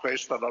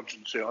request for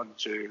urgency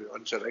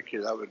onto Ricky,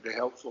 that would be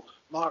helpful.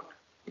 Mark?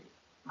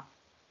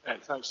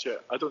 Thanks, Chair.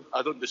 I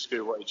don't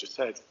disagree with what you just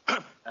said.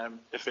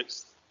 If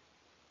it's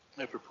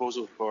a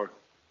proposal for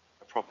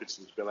a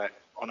property to be let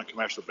on a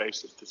commercial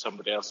basis to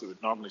somebody else who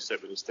would normally sit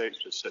with the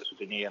estates, which sits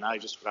with an E&I,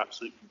 just for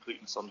absolute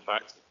completeness on the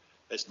fact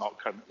it's not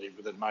currently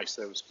within my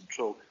service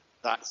control.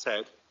 That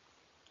said,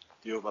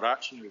 the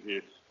overarching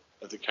review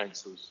of the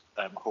council's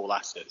whole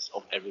assets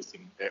of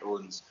everything it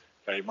owns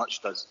very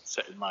much does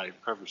sit in my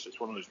purview. It's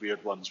one of those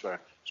weird ones where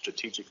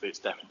strategically it's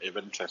definitely of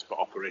interest, but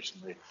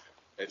operationally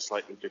it's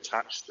slightly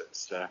detached.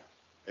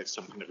 It's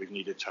something that we've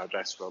needed to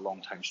address for a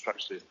long time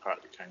structurally as part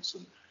of the council,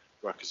 and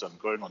work is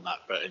ongoing on that.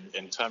 But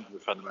in terms of the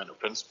fundamental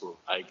principle,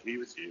 I agree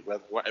with you.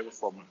 Whatever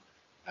form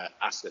of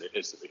asset it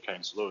is that the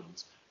council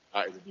owns,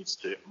 either needs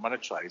to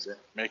monetize it,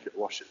 make it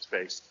wash its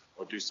face,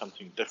 or do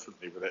something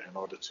differently with it in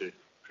order to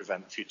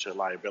prevent future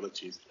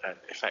liabilities,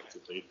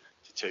 effectively,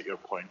 to take your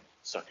point,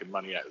 sucking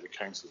money out of the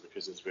council,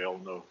 because as we all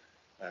know,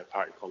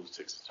 party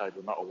politics aside,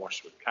 we're not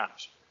awash with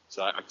cash.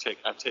 So I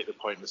take the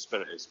point in the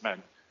spirit it's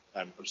meant.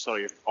 I'm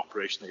sorry if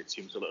operationally it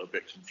seems a little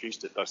bit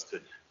confused. It does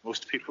to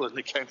most people in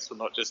the council,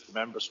 not just the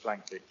members,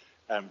 frankly.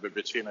 But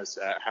between us,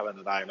 Helen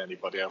and I and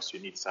anybody else who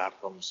needs to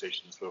have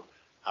conversations will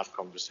have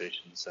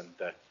conversations. And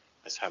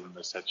as Helen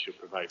has said, she'll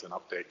provide an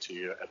update to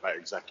you about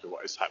exactly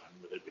what is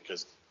happening with it,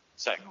 because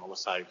setting all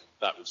aside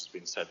that which has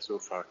been said so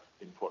far,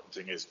 the important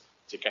thing is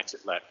to get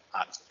it let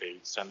at a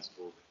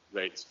sensible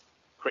rate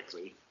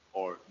quickly,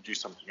 or do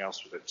something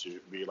else with it to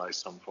realise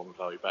some form of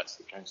value back to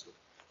the council.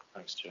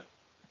 Thanks, Chair.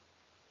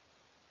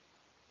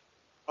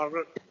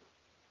 Margaret?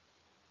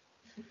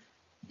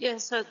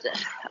 Yes,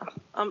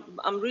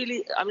 I'm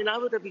really, I mean, I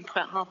would have been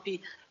quite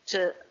happy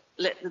to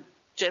let the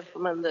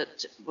gentleman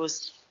that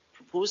was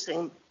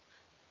proposing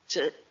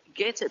to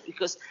get it,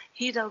 because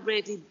he'd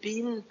already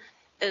been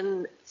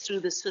in through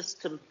the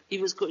system. He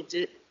was going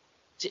to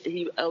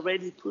he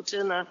already put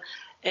in a,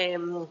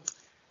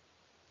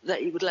 that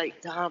he would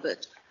like to have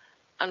it.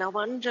 And I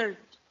wondered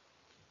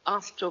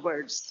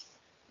afterwards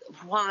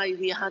why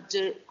we had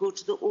to go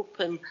to the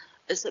open.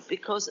 Is it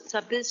because it's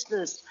a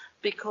business?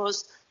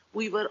 Because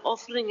we were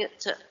offering it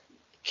to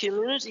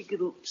community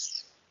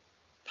groups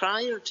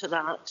prior to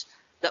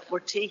that were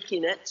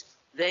taking it,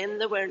 then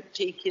they weren't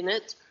taking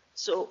it,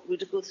 so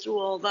we'd go through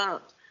all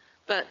that.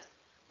 But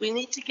we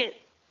need to get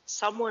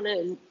someone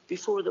in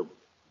before the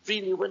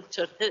really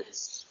winter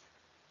hits,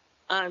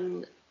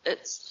 and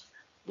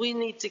we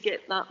need to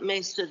get that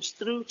message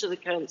through to the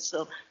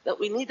council that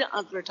we need it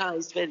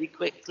advertised very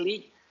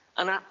quickly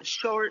and at a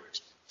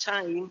short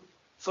time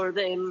for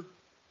them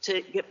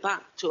to get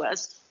back to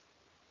us.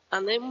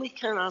 And then we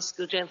can ask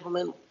the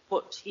gentleman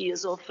what he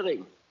is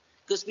offering,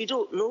 because we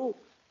don't know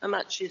how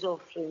much he's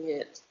offering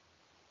yet.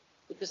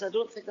 Because I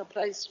don't think a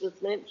price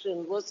was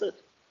mentioned, was it?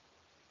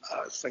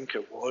 I think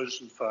it was,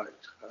 in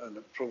fact, and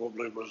it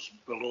probably was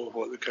below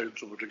what the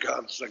council would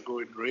regard as a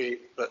going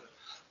rate. But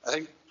I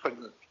think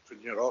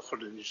when you're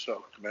offering these sort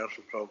of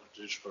commercial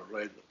properties for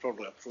rent, there's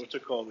probably a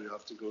protocol you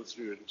have to go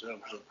through in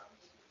terms of.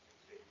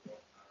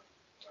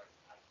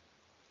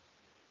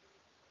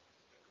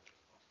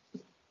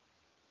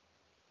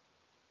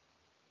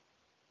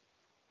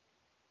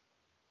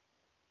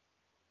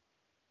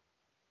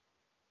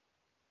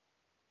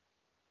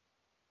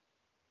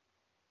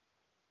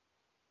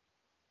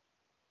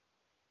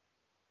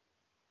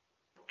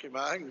 Okay,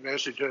 I think the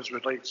message is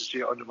we'd like to see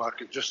it on the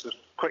market just as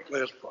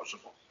quickly as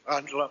possible.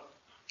 Angela?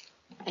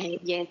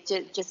 Yeah,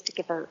 just to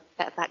give a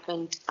bit of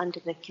background, under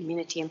the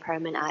Community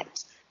Empowerment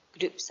Act,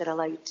 groups are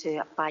allowed to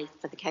apply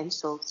for the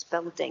council's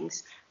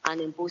buildings, and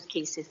in both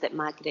cases that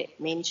Margaret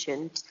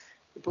mentioned,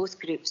 both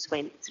groups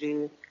went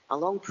through a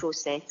long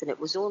process, and it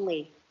was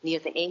only near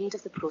the end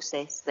of the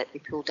process that they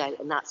pulled out,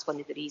 and that's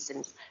one of the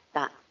reasons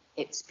that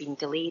it's been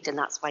delayed, and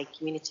that's why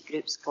community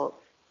groups got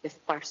the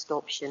first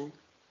option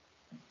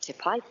to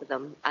apply for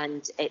them.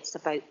 And it's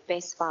about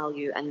best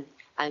value and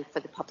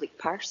for the public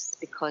purse,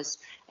 because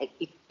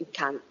you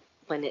can't,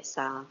 when it's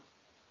a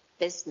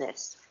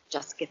business,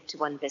 just give to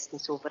one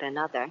business over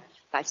another.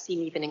 But I've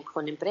seen even in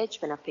Conan Bridge,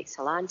 when a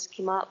Pixel Lands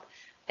came up,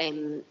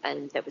 and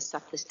there was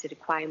surplus to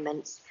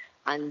requirements,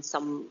 and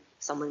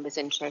someone was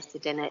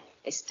interested in it,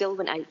 it still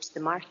went out to the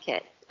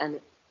market,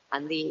 and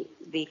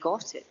they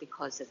got it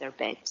because of their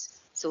bid.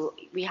 So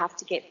we have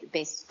to get the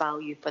best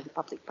value for the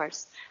public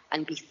purse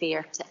and be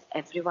fair to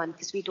everyone,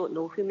 because we don't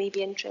know who may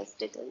be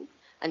interested in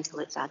until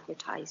it's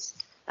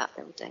advertised, that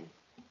building.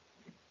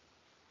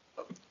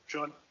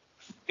 John?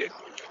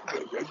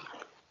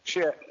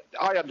 Chair,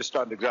 I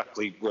understand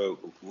exactly where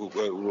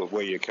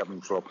you're coming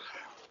from.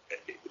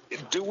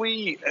 Do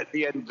we, at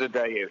the end of the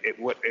day,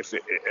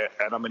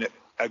 and I'm in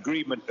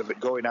agreement of it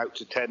going out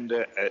to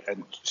tender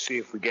and see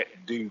if we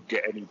do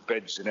get any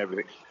bids and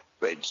everything,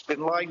 but it's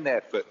been lying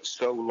there for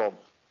so long.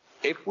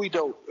 If we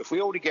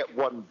only get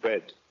one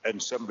bid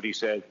and somebody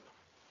said,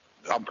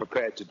 "I'm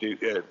prepared to give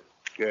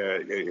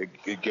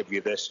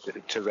you this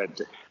to rent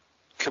it,"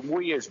 can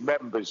we as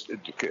members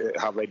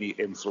have any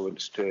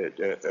influence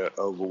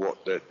over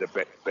what the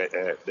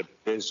bid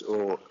is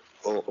or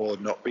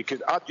not?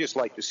 Because I'd just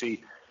like to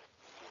see,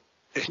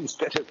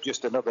 instead of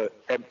just another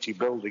empty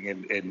building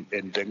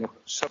in Dingwall,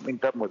 something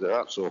done with it,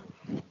 that's all.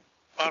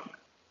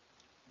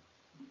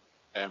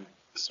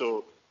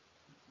 So,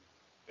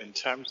 in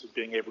terms of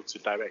being able to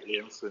directly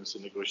influence the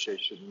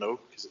negotiation, no,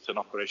 because it's an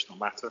operational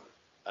matter.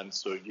 And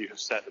so you have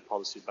set the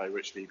policy by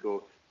which we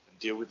go and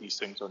deal with these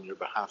things on your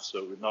behalf, so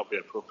it would not be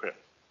appropriate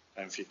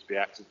for you to be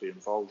actively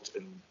involved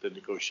in the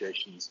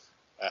negotiations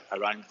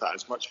around that,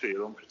 as much for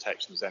your own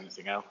protection as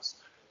anything else.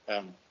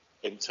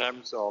 In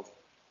terms of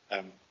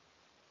an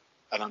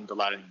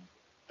underlying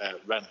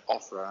rent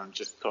offer, I'm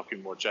just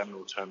talking more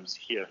general terms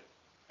here,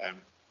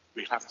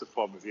 we have to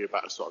form a view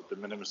about a sort of de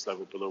minimis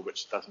level below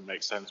which it doesn't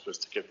make sense for us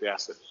to give the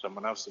asset to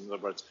someone else. In other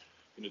words,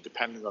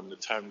 depending on the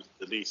terms of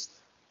the lease,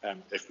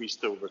 if we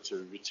still were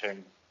to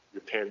retain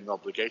repairing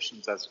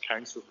obligations as a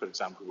council, for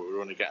example, but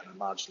we're only getting a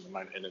marginal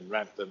amount in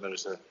rent, then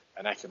there's an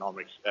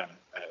economic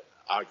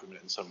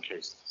argument in some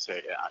cases to say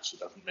it actually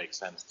doesn't make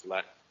sense to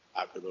let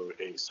out below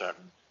a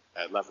certain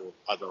level.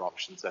 Other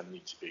options then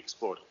need to be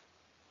explored.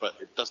 But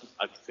it doesn't,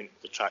 I think,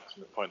 detract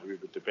from the point that we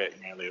were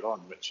debating earlier on,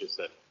 which is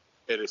that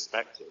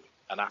irrespective,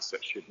 an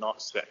asset should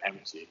not sit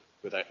empty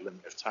without a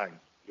limit of time.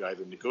 You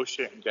either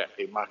negotiate and get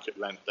a market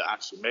rent that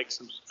actually makes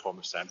some form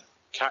of sense.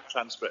 Cat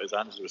transfer, as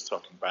Andrew was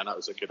talking about, and that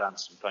was a good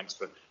answer, and thanks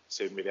for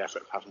saving me the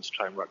effort of having to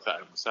try and work that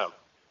out myself.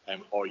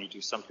 Or you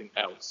do something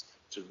else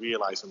to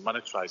realise and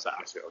monetize that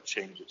asset or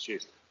change its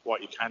use.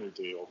 What you can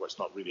do, or what's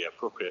not really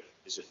appropriate,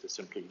 is just to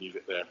simply leave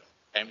it there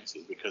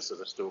empty, because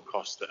there are still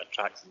costs that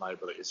attract and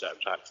liabilities that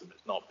attract, and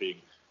it's not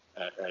being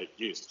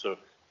used. So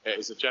it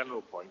is a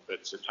general point,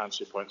 but to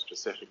answer your point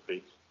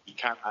specifically, you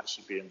can't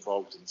actually be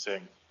involved in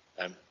saying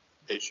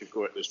it should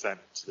go at this rent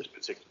to this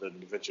particular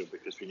individual,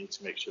 because we need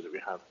to make sure that we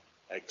have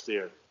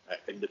clear,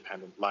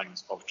 independent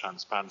lines of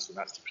transparency, and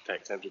that's to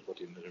protect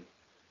everybody in the room.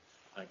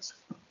 Thanks.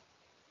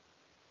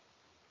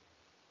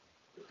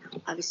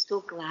 I was so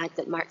glad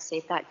that Mark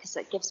said that, because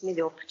it gives me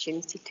the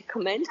opportunity to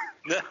come in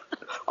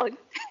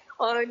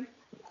on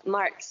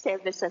Mark's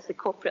service as a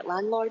corporate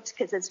landlord,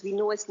 because as we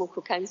know as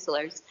local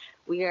councillors,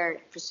 we are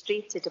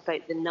frustrated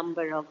about the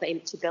number of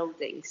empty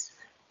buildings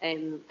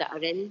that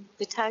are in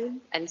the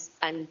town, and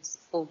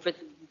over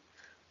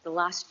the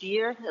last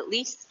year at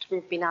least,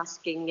 we've been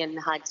asking and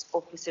had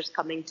officers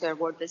coming to our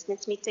ward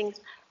business meetings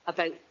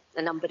about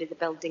a number of the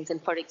buildings.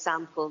 And for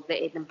example, the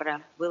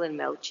Edinburgh Woolen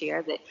Mill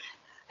chair that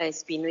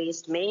has been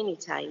raised many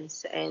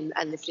times, and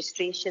the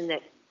frustration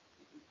that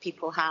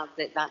people have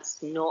that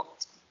that's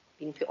not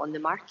been put on the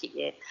market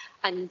yet.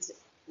 And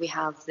we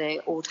have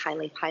the old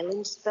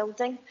Highland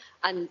building,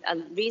 and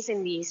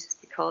raising these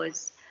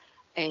because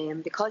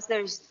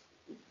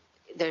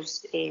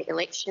there's a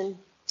election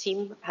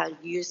team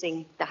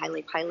using the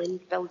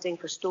Highland building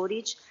for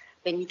storage,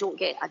 then you don't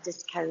get a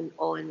discount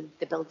on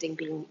the building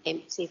being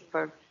empty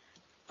for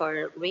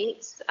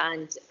rates.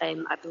 And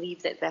I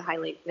believe that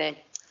the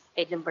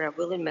Edinburgh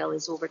Woolen Mill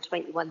is over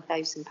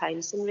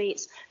 £21,000 in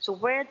rates. So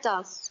where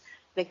does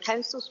the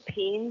council's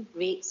paying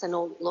rates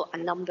on a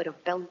number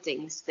of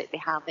buildings that they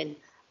have in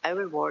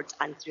our ward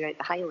and throughout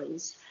the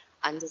Highlands,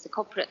 and as a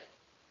corporate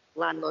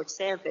landlord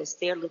service,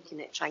 they're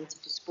looking at trying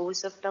to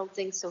dispose of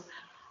buildings. So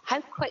how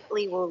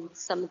quickly will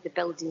some of the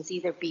buildings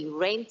either be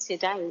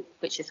rented out,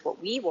 which is what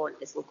we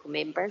want as local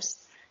members,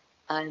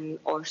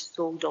 or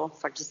sold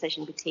off, or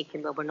decision be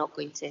taken where we're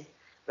going to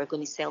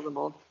sell them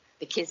off,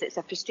 because it's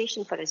a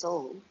frustration for us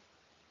all.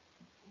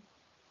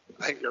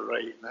 I think you're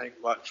right, and I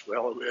think Mark's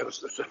well aware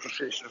it's a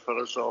frustration for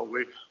us all.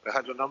 We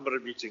had a number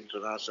of meetings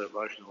on asset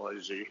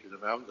rationalisation,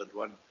 and we haven't had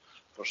one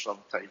for some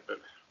time, but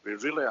we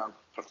really are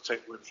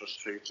particularly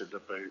frustrated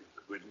about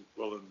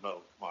Woolen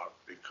Mill, Mark,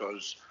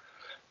 because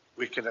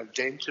we can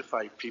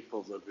identify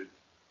people that would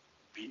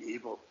be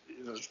able,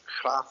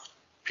 craft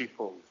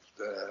people,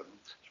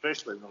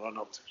 especially in the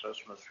run-up to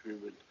Christmas, who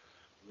would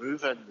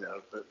move in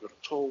there, but we're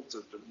told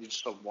that there needs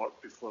some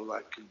work before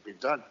that can be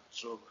done.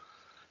 So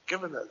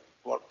given that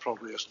work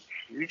probably isn't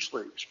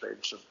hugely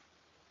expensive,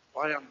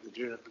 why aren't they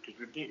doing it? Because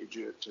we need to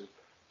do it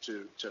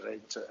to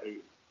rent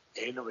it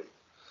out anyway.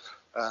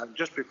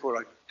 Just before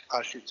I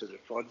ask you to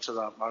respond to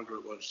that,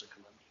 Margaret wants to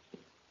come in.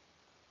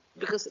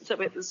 Because it's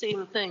about the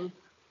same thing.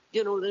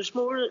 There's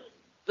more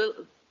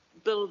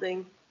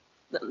building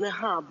than the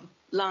hub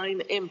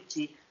lying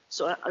empty.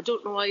 So I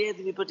don't know why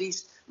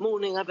everybody's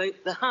moaning about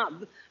the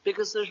hub,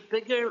 because there's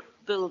bigger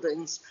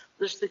buildings,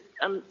 there's the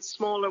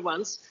smaller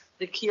ones,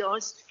 the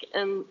kiosk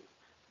in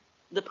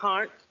the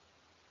park.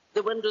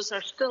 The windows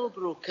are still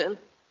broken.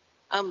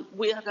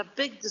 We had a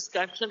big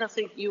discussion, I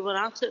think you were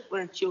at it,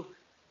 weren't you,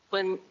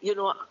 when, you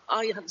know,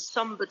 I had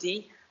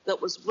somebody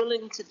that was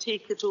willing to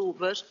take it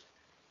over,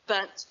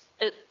 but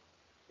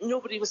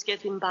nobody was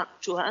getting back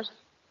to her.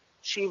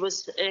 She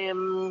was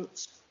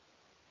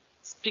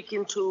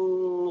speaking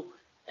to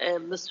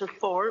Mr.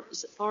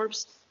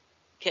 Forbes,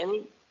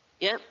 Kenny,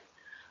 yeah,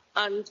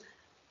 and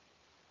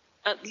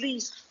at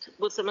least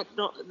with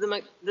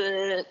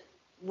the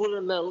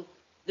woolen mill,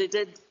 they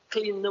did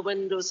clean the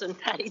windows and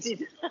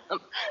tidied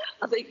them.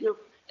 I think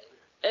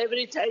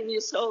every time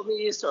you saw me,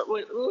 you sort of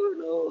went, oh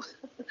no.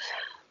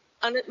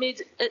 And it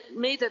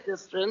made a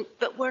difference,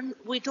 but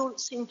we don't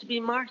seem to be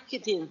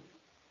marketing,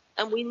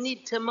 and we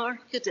need to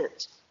market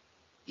it,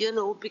 you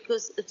know,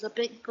 because it's a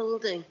big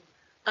building.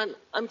 And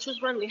I'm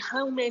just wondering,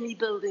 how many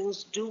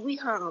buildings do we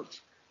have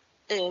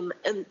in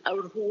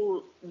our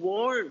whole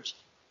ward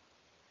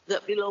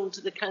that belong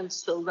to the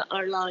council that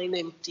are lying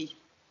empty?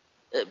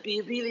 It'd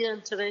be really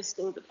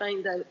interesting to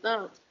find out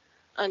that,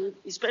 and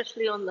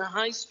especially on the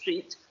high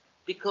street,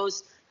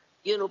 because,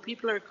 you know,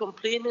 people are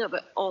complaining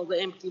about all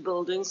the empty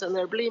buildings and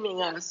they're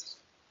blaming us.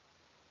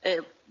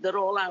 They're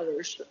all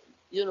ours,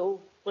 you know,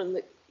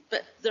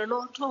 but they're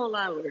not all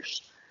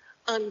ours.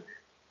 And,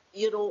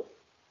 you know,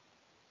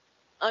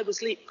 I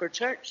was late for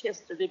church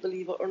yesterday,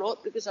 believe it or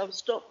not, because I was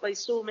stopped by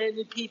so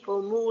many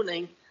people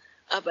moaning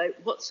about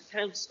what's the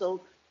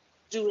council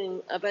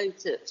doing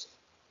about it.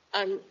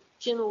 And,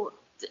 you know,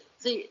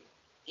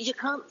 you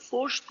can't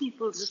force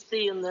people to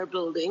stay in their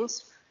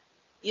buildings,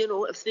 you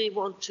know, if they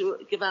want to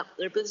give up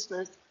their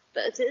business,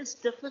 but it is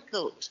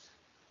difficult.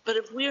 But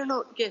if we're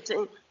not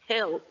getting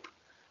help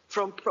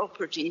from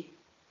property,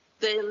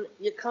 then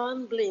you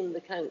can't blame the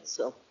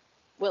council.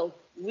 Well,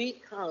 we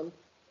can.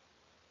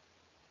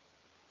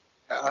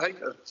 I think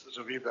there's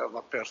a wee bit of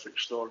a perfect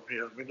storm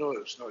here. We know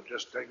it's not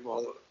just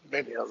Dingwall,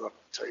 many other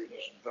towns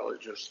and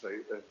villages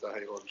like the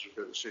Highlands have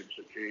got the same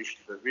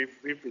situation, but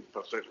we've been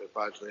particularly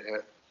badly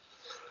hit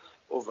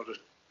over a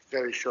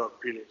very short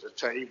period of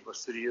time with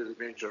 3 of the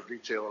major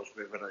retailers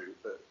moving out.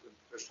 But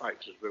the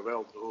fact is, we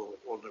well know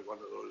only one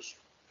of those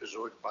is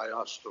owned by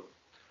us. So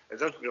it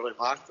doesn't really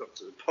matter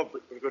to the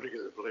public. We're going to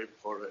get the blame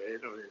for it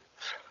anyway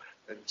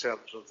in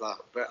terms of that.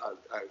 But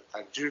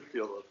I do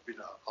feel there's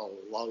been a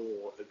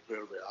lull in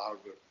where we are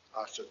with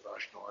asset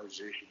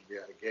rationalisation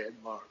yet again,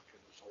 Mark.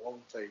 And it's a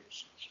long time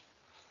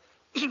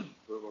since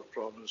we were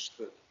promised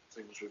that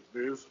things would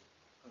move.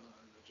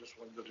 I just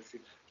wondered if you,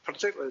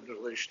 particularly in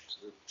relation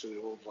to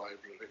the old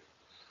library,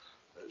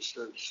 it's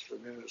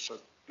a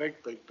big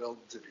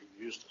building to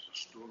be used as a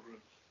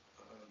storeroom.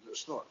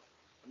 It's not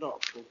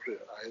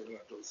appropriate either,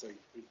 I don't think.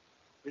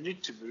 We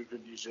need to move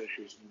in these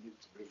issues, and we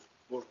need to move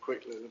more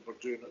quickly than we're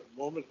doing at the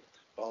moment.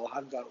 But I'll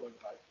hand that one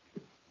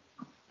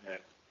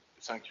back.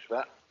 Thank you for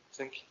that. I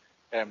think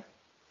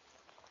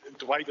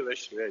the wider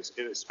issue is,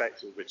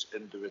 irrespective of which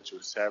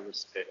individual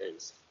service it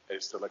is,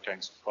 it's still a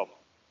council problem.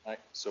 Right?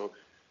 So,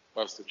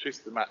 whilst the truth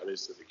of the matter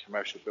is that the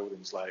commercial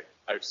buildings lie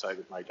outside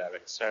of my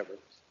direct service,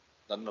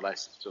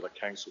 nonetheless, it's still a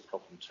council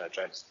problem to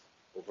address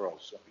overall.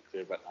 So I'll be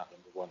clear about that,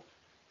 number one.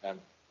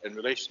 In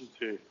relation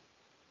to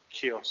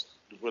kiosk,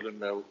 the woolen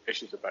mill,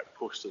 issues about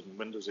posters and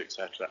windows,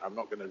 etc., I'm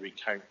not going to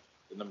recount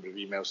the number of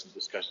emails and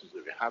discussions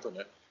that we had on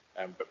it,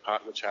 but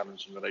part of the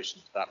challenge in relation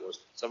to that was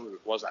some of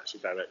it was actually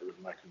directly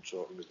within my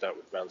control and was dealt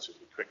with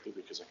relatively quickly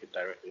because I could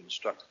directly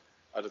instruct.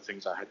 Other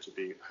things I had to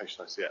be, how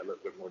shall I say it, a little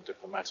bit more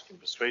diplomatic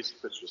and persuasive,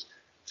 which was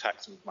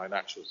taxing my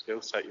natural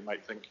skill set, you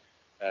might think,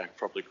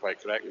 probably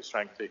quite correctly,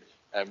 frankly.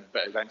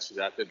 But eventually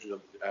that did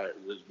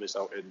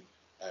result in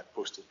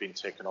posters being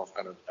taken off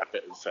and a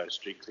bit of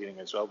street cleaning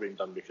as well being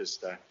done because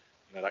that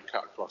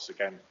cut across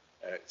again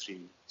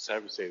 3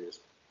 service areas.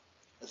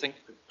 I think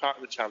part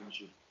of the challenge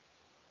you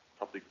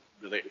probably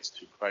related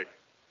to quite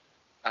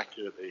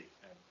accurately,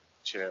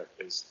 Chair,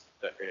 is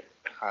that it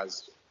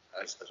has,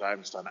 as I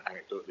understand it,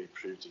 anecdotally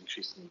proved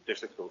increasingly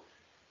difficult,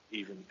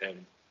 even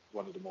in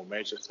one of the more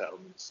major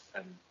settlements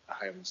in the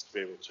Highlands, to be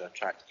able to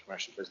attract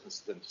commercial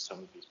businesses into some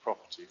of these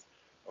properties,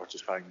 or to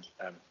find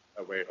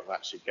a way of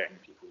actually getting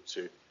people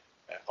to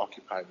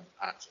occupy them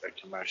at a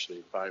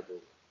commercially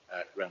viable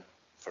rent.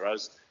 For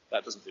us,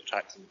 that doesn't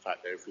detract from the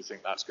fact that if we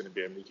think that's going to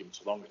be a medium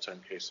to longer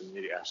term case, and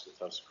immediately ask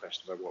ourselves a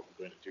question about what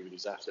we're going to do with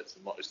these assets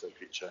and what is their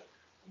future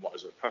and what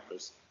is their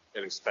purpose,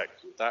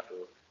 irrespective of that,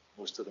 though,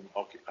 most of them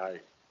occupy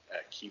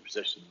key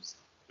positions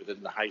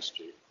within the high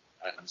street,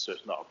 and so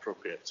it's not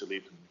appropriate to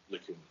leave them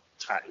looking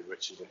tatty,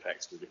 which is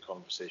effectively the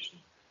conversation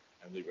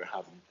and we were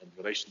having in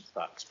relation to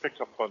that. To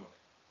pick up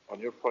on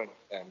your point,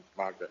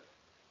 Margaret,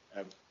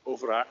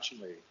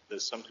 overarchingly,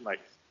 there's something like,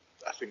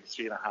 I think,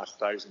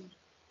 3,500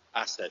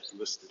 assets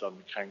listed on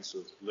the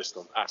council's list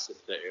of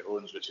assets that it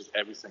owns, which is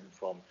everything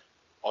from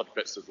odd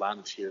bits of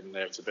land here and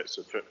there to bits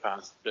of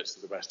footpaths, bits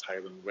of the West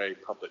Highland Way,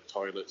 public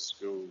toilets,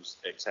 schools,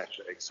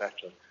 etc.,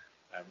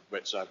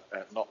 which I've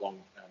not long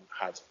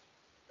had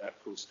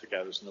pulls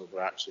together as an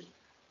overarching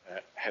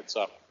heads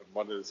up. And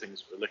one of the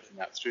things we're looking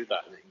at through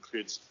that, and it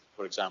includes,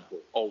 for example,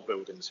 all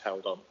buildings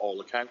held on all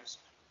accounts.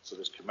 So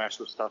there's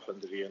commercial stuff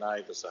under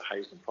E&I, there's the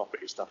housing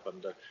property stuff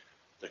under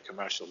the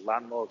commercial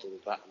land model.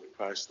 That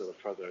requires still a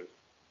further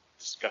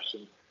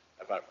discussion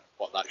about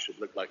what that should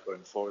look like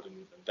going forward,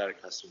 and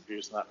Derek has some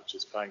views on that, which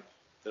is fine.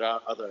 There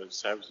are other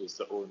services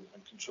that own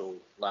and control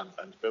land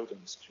and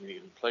buildings,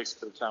 community and place,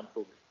 for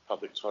example,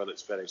 public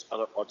toilets, various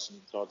other odds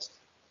and sods.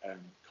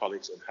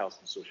 Colleagues in health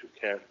and social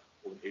care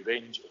own a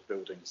range of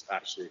buildings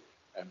actually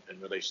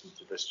in relation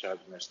to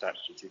discharging their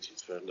statutory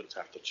duties for looked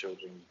after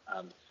children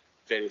and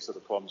various other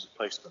forms of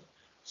placement.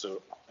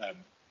 So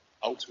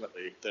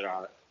ultimately there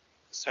are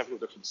several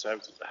different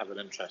services that have an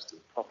interest in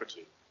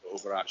property, but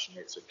overarching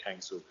it's a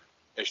council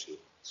issue.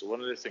 So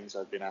one of the things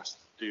I've been asked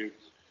to do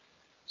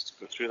is to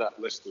go through that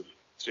list of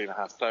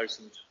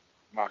 3,500,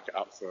 mark it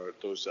up for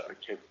those that are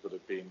capable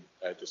of being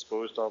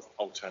disposed of,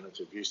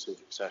 alternative uses,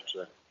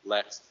 etc.,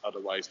 let,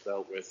 otherwise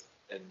dealt with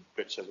in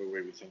whichever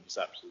way we think is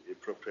absolutely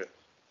appropriate.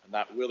 And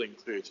that will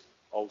include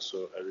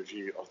also a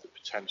review of the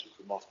potential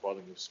for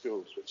mothballing of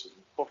schools, which is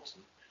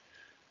important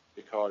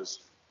because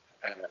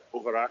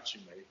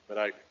overarchingly,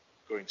 without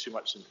going too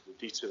much into the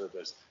detail of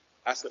this,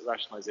 asset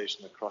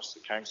rationalisation across the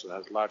council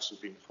has largely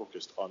been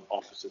focused on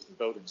offices and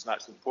buildings, and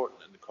that's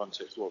important in the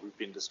context of what we've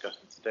been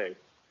discussing today.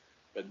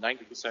 But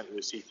 90% of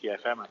the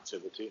CTFM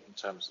activity in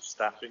terms of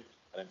staffing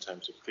and in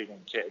terms of cleaning,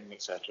 kitting,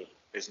 etc.,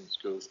 is in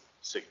schools.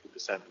 60%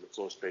 of the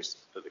floor space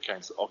that the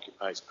council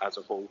occupies as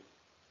a whole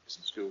is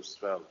in schools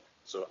as well.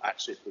 So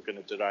actually, if we're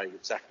going to derive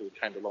exactly the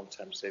kind of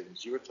long-term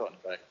savings you were talking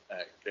about,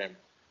 Graham,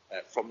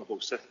 from the whole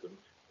system,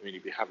 I mean,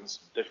 you'd be having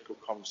some difficult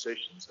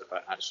conversations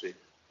about actually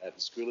the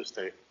school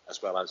estate,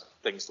 as well as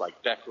things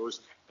like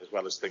depots, as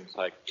well as things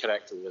like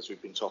correctly, as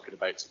we've been talking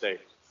about today,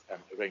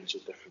 a range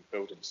of different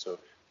buildings. So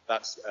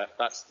that's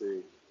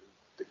the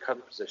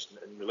current position.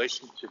 In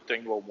relation to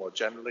Dingwall more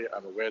generally,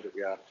 I'm aware that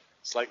we are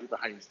slightly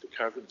behind the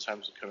curve in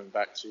terms of coming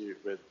back to you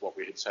with what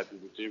we had said we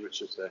would do,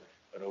 which is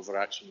an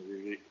overarching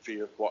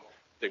review of what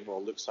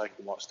Dingwall looks like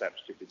and what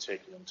steps could be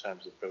taken in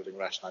terms of building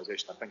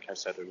rationalisation. I think I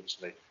said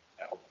originally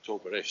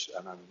October-ish,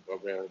 and I'm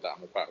aware that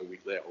I'm about a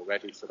week late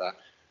already for that.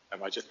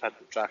 I just had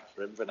the draft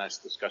for Inverness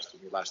discussed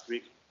with me last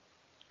week,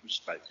 which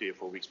is about 3 or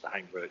 4 weeks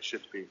behind where it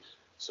should be.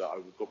 So I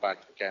will go back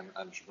again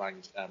and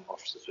remind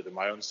officers within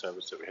my own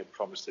service that we had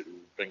promised that we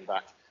would bring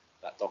back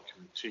that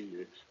document to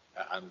you.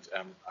 And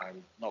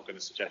I'm not going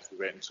to suggest we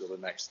wait until the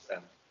next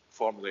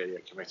formal area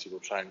committee. We'll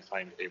try and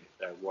find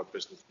a ward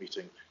business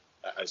meeting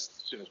as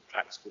soon as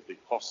practically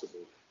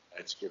possible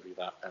to give you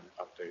that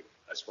update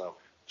as well.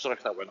 Sorry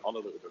if that went on a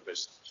little bit, but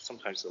it's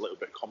sometimes a little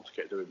bit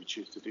complicated the way we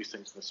choose to do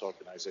things in this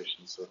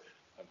organisation. So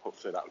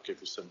hopefully that will give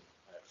you some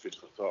food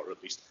for thought, or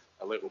at least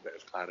a little bit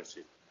of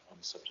clarity on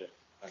the subject.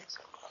 Thanks.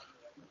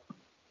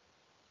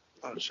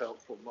 That's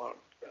helpful, Mark.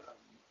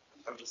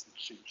 Everything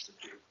seems to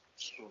be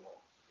so long.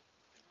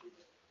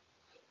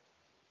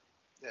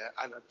 Yeah,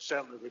 and I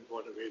certainly wouldn't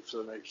want to wait for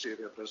the next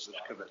area business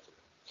committee.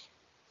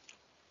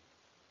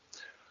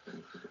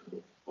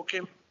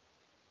 Okay.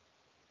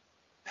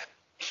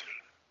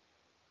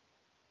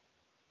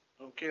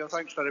 Okay, well,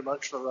 thanks very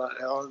much for that,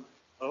 Helen.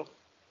 Oh.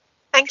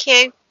 Thank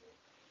you.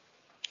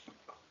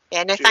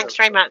 Yeah, no, Cheers. thanks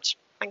very much.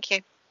 Thank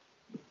you.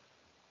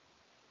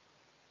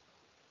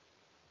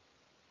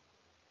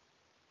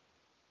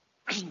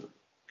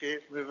 Okay,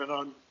 moving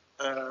on.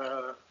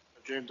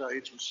 Agenda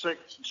item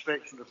 6,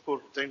 inspection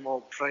report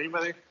Dingwall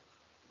Primary.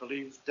 I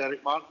believe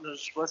Derek Martin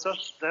is with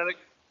us. Derek?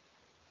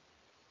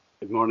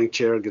 Good morning,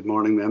 Chair. Good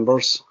morning,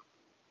 members.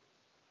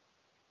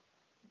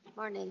 Good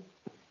morning.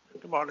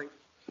 Good morning.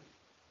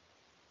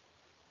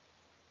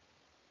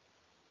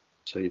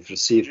 So you've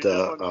received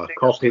a Take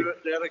copy. us through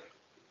it, Derek?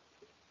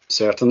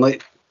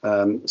 Certainly.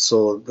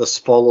 So this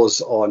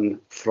follows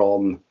on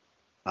from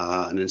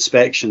an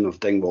inspection of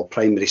Dingwall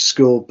Primary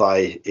School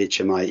by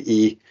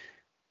HMIE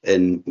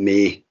in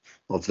May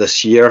of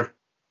this year,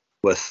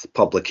 with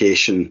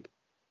publication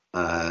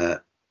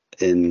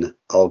in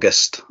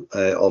August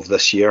of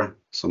this year.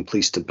 So I'm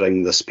pleased to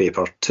bring this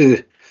paper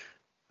to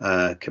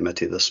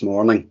committee this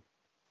morning.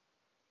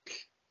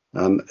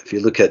 If you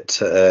look at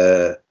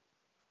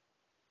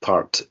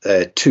part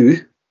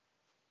 2,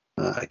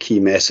 a key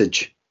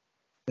message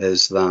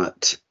is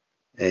that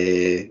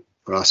we're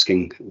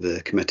asking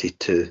the committee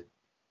to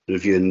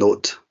review and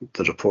note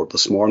the report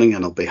this morning,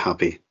 and I'll be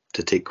happy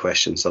to take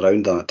questions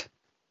around that.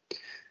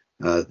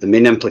 The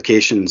main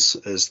implications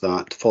is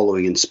that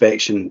following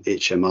inspection,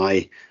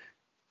 HMI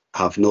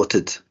have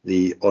noted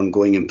the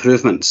ongoing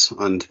improvements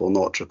and will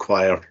not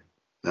require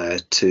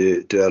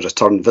to do a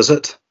return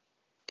visit,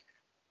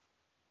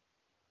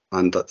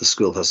 and that the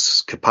school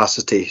has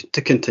capacity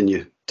to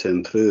continue to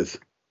improve.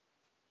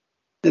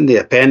 In the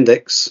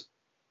appendix,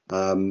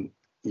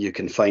 you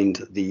can find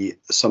the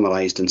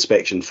summarised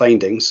inspection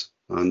findings,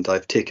 and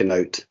I've taken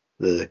out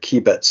the key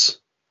bits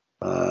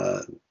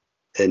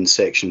in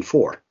section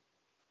 4.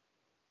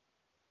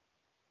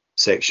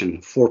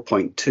 Section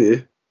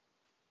 4.2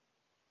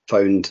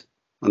 found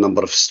a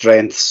number of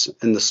strengths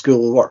in the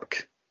school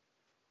work,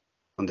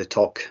 and they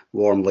talk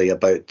warmly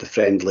about the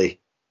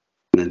friendly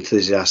and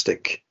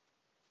enthusiastic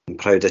and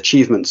proud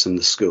achievements in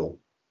the school,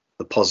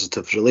 the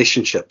positive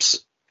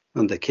relationships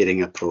and the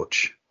caring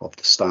approach of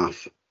the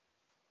staff.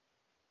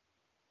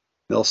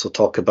 They also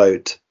talk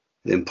about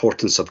the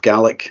importance of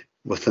Gaelic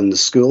within the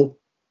school.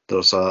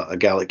 There's a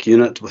Gaelic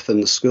unit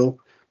within the school,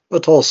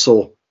 but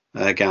also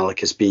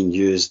Gaelic is being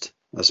used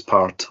as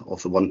part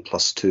of the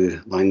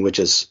 1+2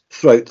 languages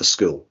throughout the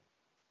school.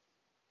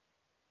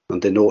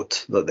 And they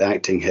note that the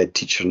acting head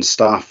teacher and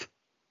staff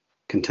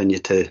continue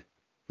to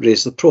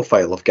raise the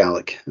profile of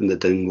Gaelic in the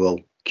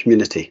Dingwall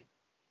community.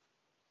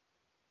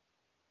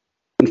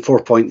 In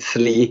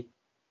 4.3,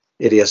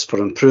 areas for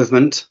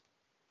improvement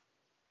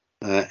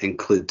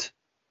include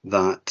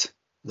that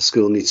the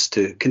school needs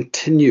to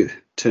continue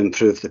to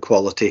improve the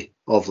quality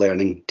of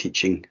learning,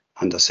 teaching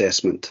and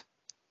assessment,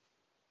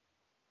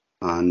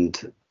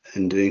 and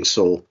in doing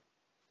so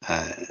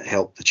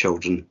help the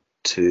children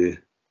to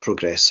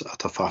progress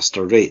at a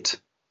faster rate,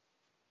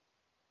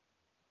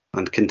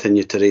 and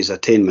continue to raise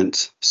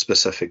attainment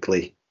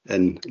specifically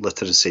in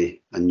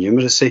literacy and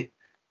numeracy,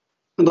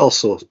 and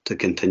also to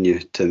continue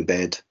to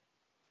embed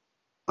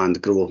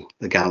and grow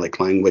the Gaelic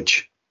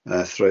language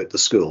throughout the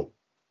school.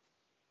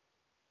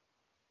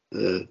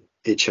 The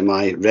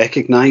HMI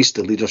recognised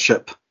the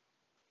leadership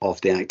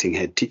of the acting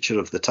head teacher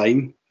of the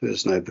time, who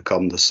has now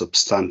become the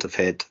substantive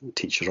head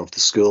teacher of the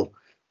school,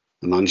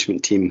 the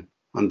management team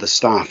and the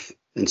staff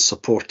in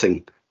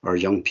supporting our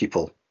young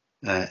people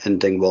in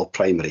Dingwall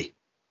Primary.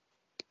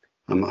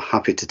 I'm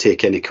happy to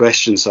take any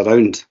questions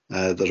around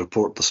the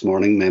report this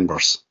morning,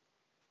 members.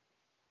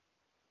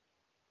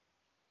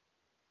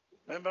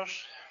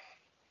 Members?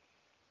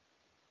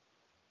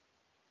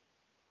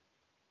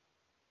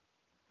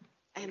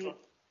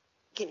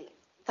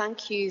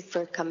 Thank you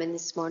for coming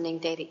this morning,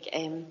 Derek.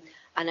 And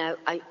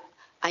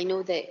I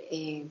know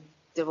that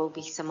there will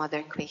be some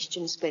other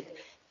questions, but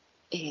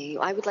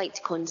I would like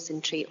to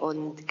concentrate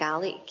on the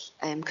Gaelic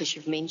because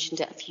you've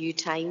mentioned it a few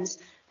times,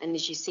 and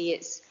as you say,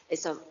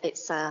 it's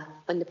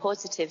on the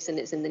positives and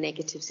it's in the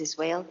negatives as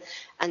well.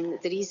 And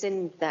the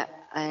reason that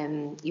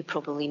you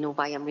probably know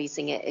why I'm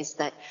raising it is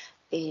that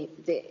the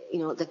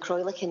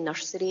Croylican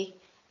nursery,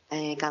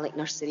 Gaelic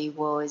nursery,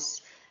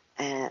 was.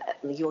 I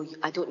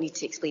don't need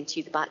to explain to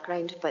you the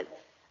background, but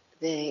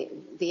they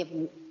have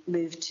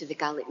moved to the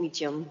Gaelic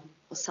medium.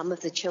 Well, some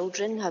of the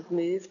children have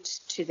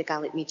moved to the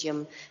Gaelic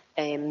medium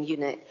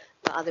unit,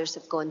 but others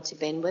have gone to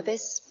Ben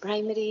Wibbis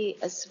Primary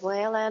as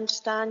well, I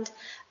understand.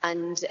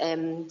 And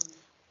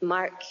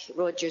Mark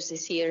Rogers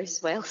is here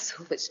as well,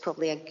 so it's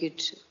probably a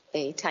good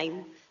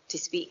time to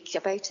speak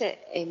about it.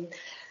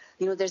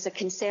 There's a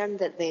concern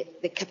that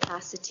the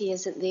capacity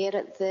isn't there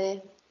at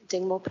the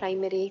Dingwall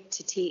Primary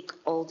to take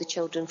all the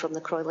children from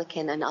the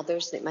Croylican and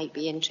others that might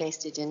be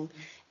interested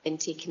in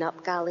taking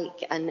up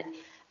Gaelic. And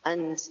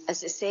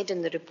as it said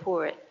in the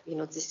report,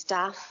 the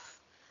staff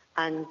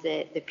and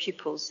the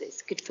pupils,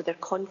 it's good for their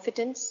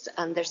confidence,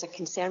 and there's a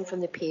concern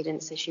from the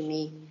parents, as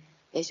you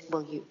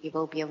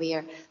will be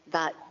aware,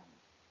 that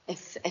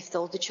if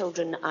all the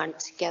children aren't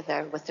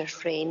together with their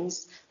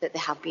friends that they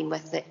have been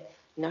with at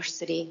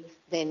nursery,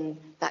 then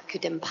that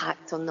could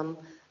impact on them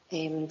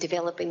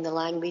developing the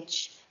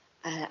language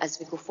as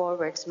we go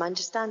forward. So my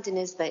understanding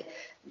is that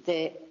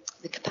the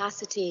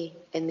capacity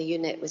in the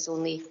unit was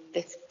only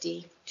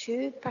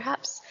 52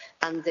 perhaps,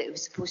 and that it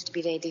was supposed to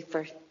be ready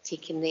for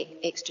taking the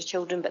extra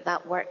children, but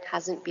that work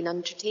hasn't been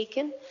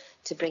undertaken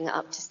to bring it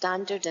up to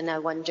standard. And I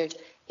wondered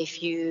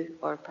if you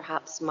or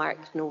perhaps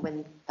Mark know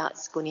when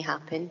that's going to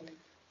happen.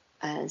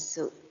 And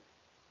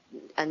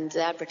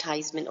the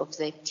advertisement of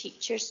the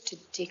teachers to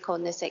take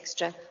on this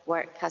extra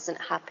work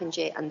hasn't happened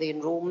yet, and the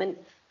enrolment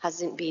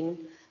hasn't been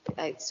put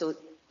out. So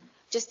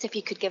just if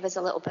you could give us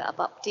a little bit of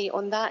update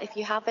on that, if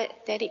you have it,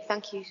 Derek,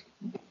 thank you.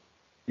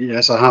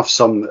 Yes, I have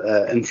some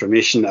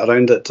information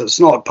around it. It's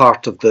not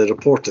part of the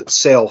report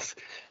itself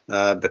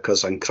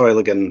because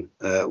Croylican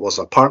was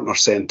a partner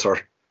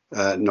centre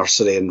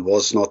nursery and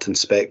was not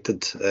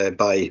inspected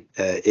by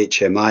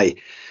HMI.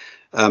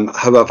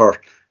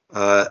 However,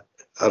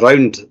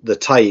 around the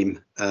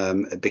time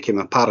it became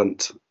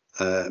apparent,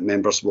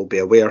 members will be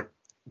aware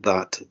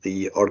that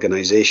the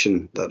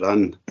organisation that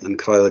ran in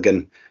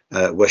Croylican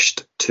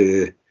wished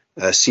to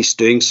cease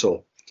doing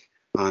so,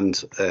 and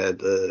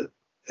the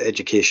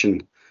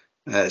education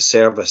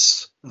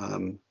service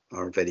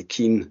are very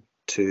keen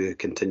to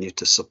continue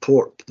to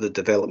support the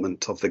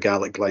development of the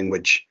Gaelic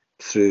language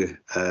through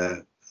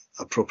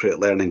appropriate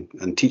learning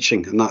and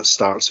teaching, and that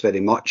starts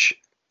very much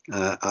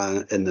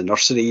in the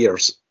nursery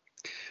years.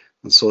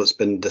 And so it's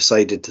been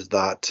decided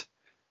that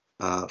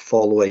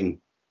following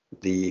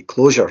the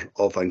closure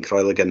of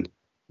Croylican,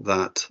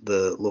 that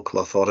the local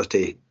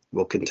authority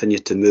will continue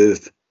to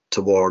move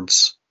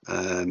towards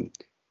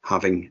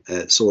having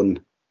its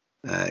own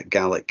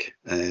Gaelic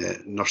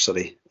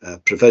nursery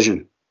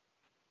provision.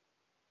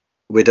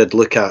 We did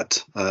look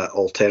at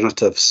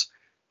alternatives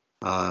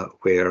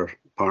where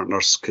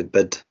partners could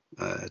bid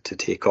to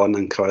take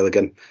on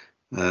Croylican,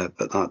 but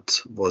that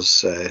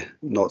was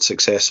not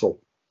successful.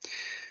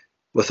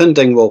 Within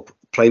Dingwall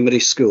primary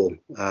school,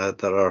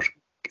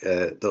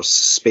 there's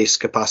space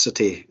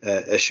capacity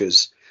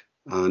issues,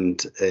 and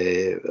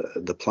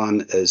the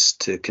plan is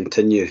to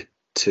continue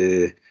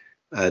to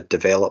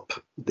develop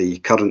the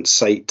current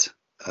site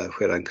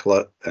where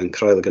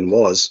Ancroiligan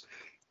was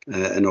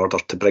in order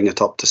to bring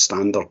it up to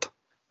standard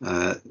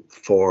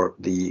for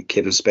the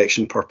care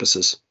inspection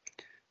purposes.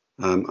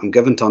 I'm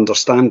given to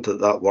understand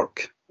that that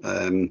work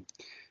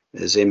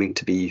is aiming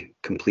to be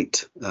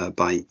complete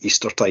by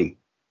Easter time.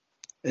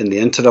 In the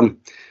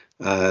interim,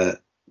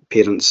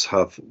 parents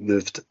have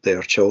moved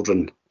their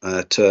children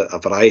to a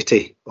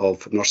variety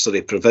of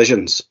nursery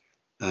provisions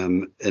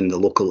in the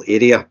local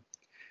area.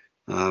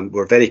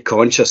 We're very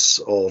conscious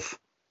of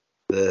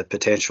the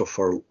potential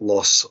for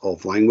loss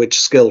of language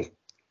skill,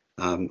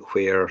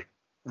 where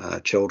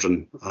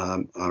children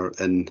are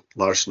in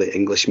largely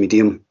English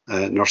medium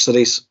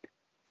nurseries,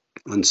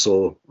 and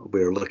so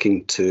we're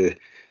looking to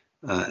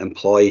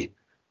employ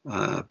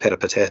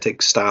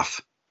peripatetic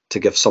staff to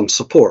give some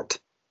support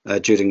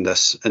during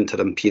this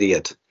interim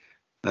period,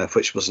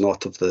 which was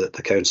not of the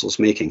council's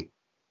making.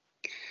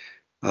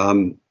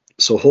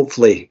 So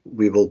hopefully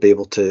we will be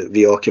able to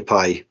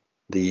reoccupy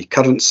the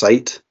current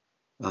site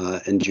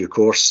in due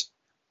course,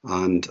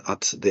 and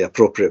at the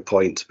appropriate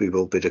point we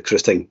will be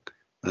recruiting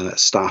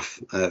staff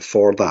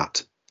for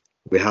that.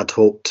 We had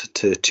hoped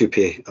to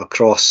TUPE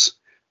across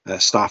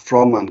staff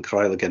from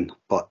Ancroiligan,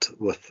 but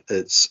with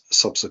its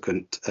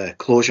subsequent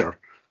closure,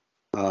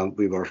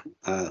 we were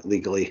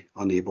legally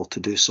unable to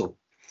do so.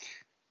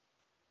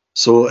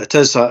 So it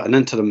is an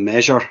interim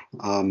measure,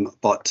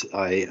 but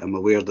I am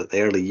aware that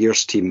the early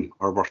years team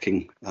are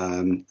working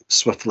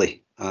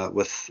swiftly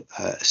with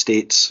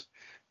estates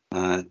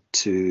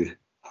to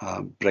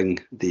bring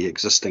the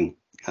existing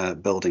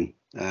building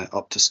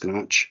up to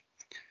scratch.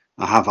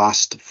 I have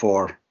asked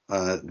for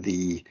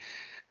the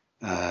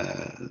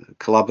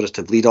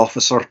collaborative lead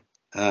officer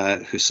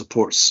who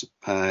supports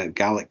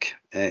Gaelic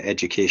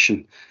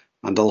education,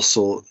 and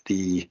also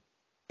the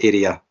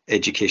area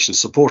education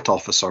support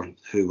officer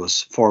who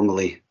was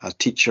formerly a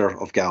teacher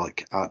of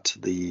Gaelic at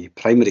the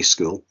primary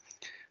school,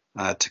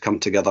 to come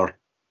together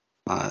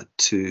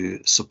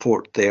to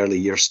support the early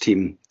years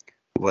team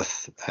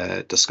with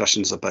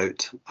discussions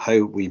about how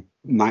we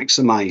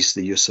maximise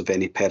the use of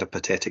any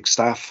peripatetic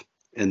staff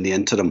in the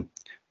interim.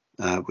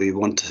 We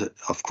want,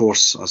 of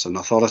course, as an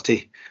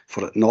authority,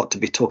 for it not to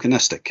be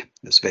tokenistic.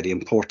 It's very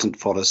important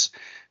for us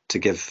to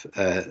give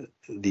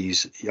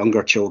these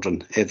younger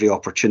children every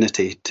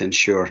opportunity to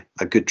ensure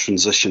a good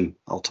transition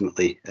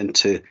ultimately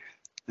into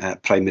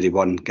primary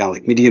 1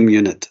 Gaelic medium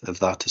unit, if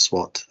that is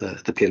what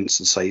the parents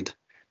decide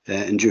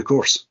in due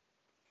course.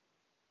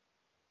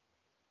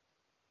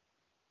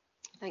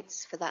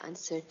 Thanks for that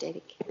answer,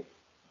 Derek.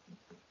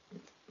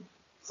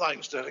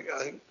 Thanks, Derek.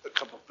 I think a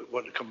couple of people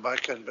want to come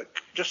back in, but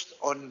just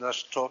on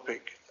this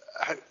topic,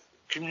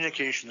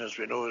 communication, as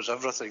we know, is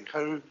everything.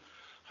 How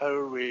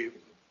are we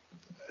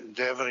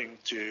endeavouring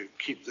to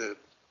keep the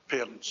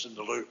parents in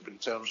the loop in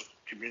terms of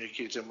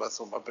communicating with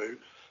them about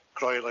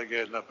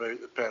Croiligan,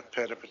 about the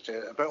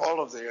peripatetic, about all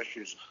of the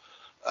issues?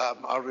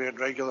 Are we in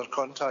regular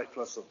contact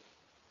with them?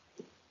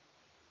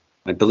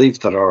 I believe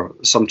there are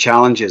some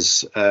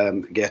challenges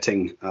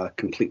getting a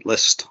complete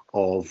list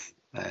of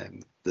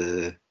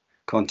the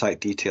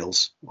contact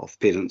details of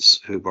parents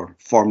who were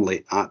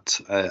formerly at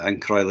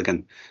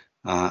Ancroiligan,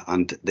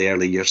 and the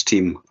early years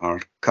team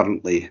are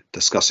currently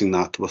discussing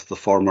that with the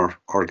former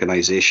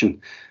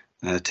organisation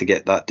to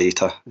get that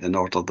data in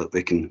order that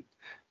we can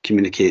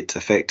communicate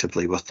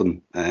effectively with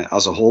them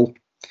as a whole.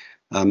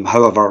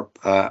 However,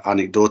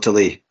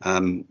 anecdotally,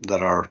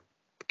 there are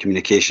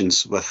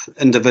communications with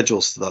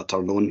individuals that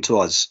are known to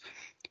us,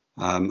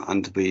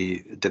 and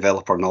we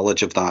develop our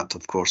knowledge of that,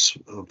 of course,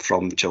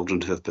 from children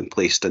who have been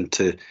placed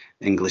into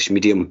English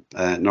medium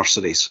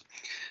nurseries.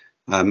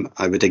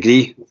 I would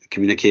agree,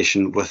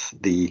 communication with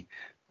the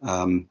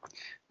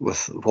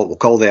with what we'll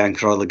call the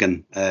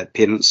Ancroiligan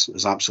parents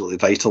is absolutely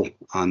vital,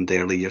 and the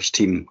early years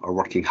team are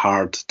working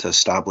hard to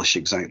establish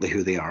exactly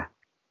who they are.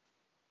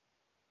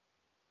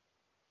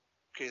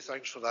 Okay,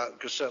 thanks for that,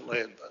 because certainly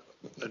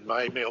in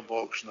my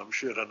mailbox, and I'm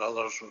sure in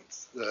others,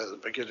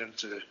 with beginning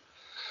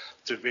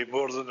to be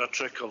more than a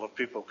trickle of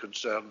people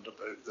concerned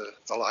about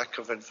the lack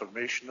of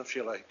information, if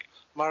you like.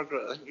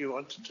 Margaret, I think you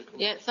wanted to come.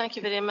 Yeah, thank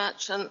you very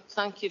much, and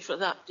thank you for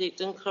that update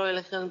in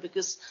Croiligan,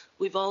 because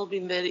we've all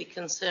been very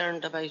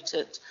concerned about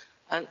it,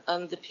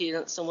 and the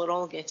parents, and we're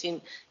all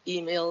getting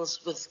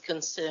emails with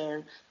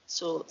concern.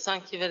 So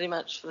thank you very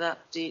much for that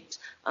update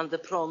and the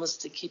promise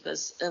to keep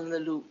us in the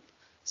loop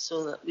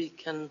so that we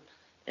can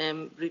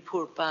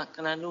report back.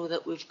 And I know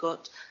that we've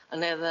got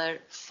another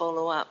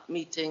follow-up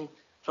meeting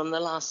from the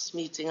last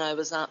meeting I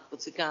was at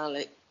with the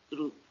Gaelic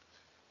group.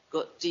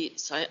 Got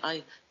dates.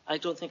 I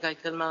don't think I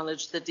can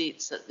manage the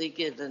dates that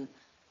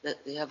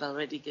they have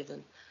already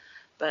given.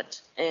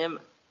 But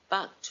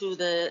back to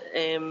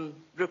the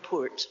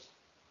report,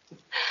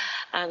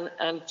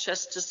 and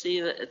just to say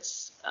that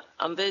it's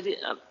a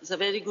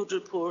very good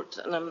report,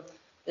 and I'm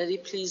very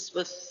pleased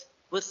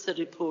with the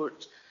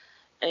report.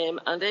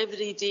 And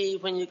every day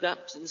when you go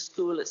up to the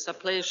school, it's a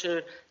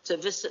pleasure to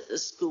visit the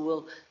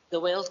school, the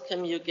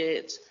welcome you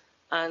get,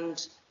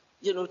 and,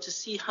 you know, to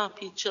see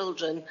happy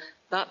children,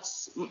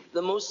 that's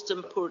the most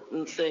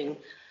important thing.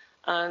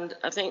 And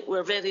I think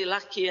we're very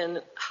lucky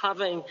in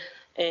having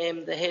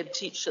the head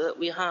teacher that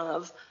we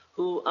have,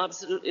 who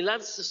absolutely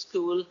loves the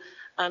school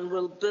and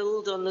will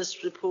build on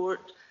this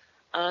report,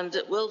 and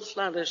it will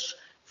flourish.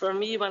 For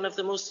me, one of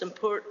the most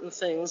important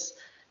things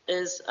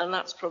is, and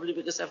that's probably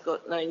because I've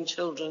got 9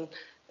 children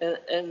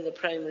in the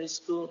primary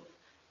school,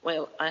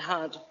 well, I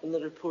had when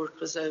the report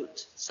was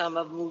out, some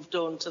have moved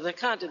on to the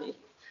academy,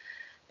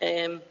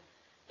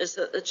 is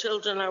that the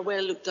children are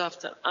well looked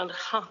after and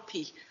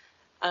happy.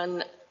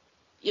 And,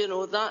 you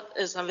know, that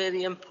is a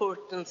very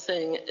important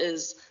thing,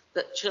 is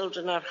that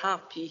children are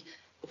happy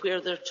where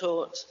they're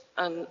taught,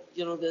 and,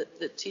 you know,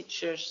 the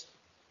teachers,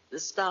 the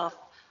staff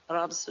are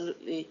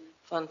absolutely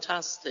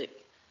fantastic.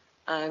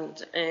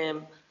 And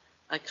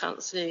I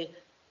can't say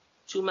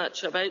too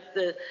much about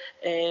the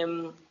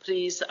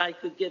praise I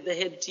could give the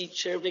head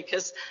teacher,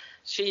 because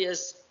she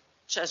is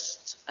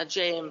just a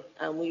gem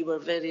and we were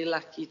very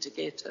lucky to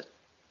get her.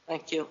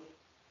 Thank you.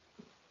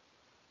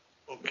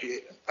 Okay,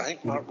 I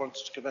think Mark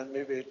wants to come in,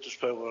 maybe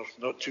just while we're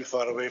not too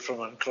far away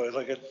from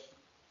Croydon.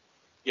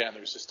 Yeah, and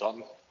it was just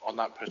on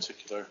that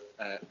particular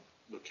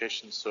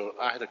location. So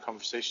I had a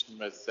conversation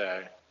with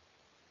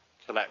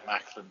Colette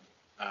Macklin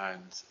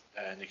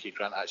and Nikki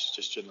Grant actually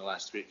just during the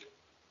last week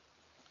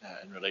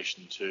in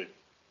relation to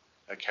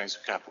a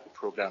council capital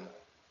programme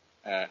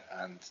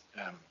and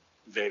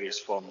various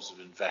forms of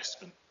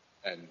investment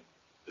in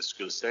the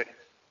school estate.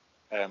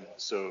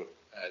 So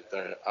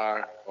there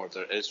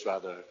is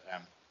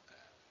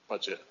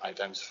budget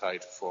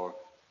identified for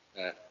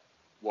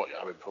what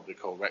I would probably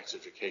call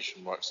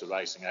rectification works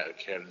arising out of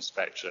care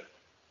inspectorate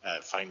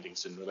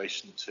findings in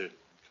relation to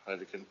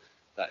Highland.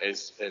 That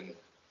is in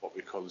what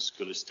we call the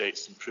School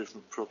Estates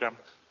Improvement Programme.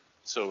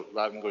 So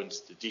rather than go into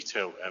the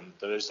detail,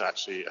 there is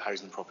actually a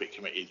Housing Property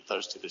Committee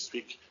Thursday this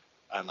week,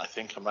 and I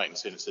think I'm right in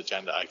saying it's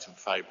agenda item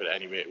 5, but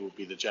anyway, it will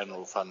be the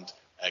General Fund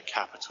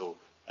Capital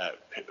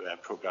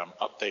Programme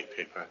update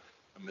paper,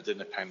 and within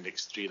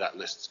Appendix 3 that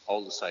lists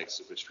all the sites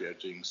at which we are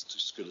doing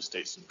school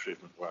estates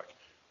improvement work,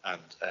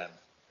 and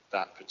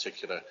that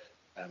particular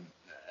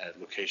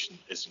location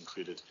is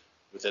included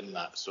within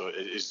that. So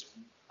it is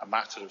a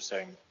matter of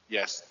saying,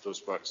 yes,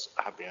 those works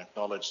have been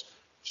acknowledged.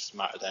 It's just a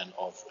matter then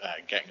of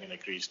getting an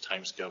agreed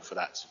timescale for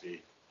that to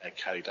be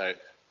carried out.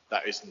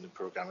 That is in the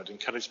programme. I'd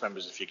encourage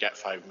members, if you get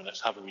 5 minutes,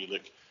 have a wee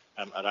look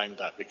around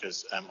that,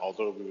 because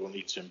although we will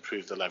need to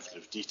improve the level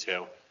of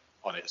detail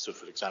on it, so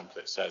for example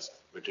it says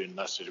we're doing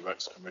nursery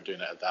works and we're doing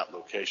it at that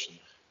location,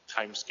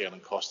 timescale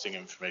and costing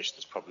information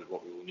is probably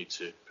what we will need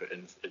to put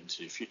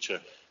into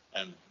future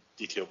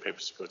detailed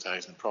papers to go to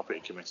Housing and Property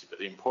Committee. But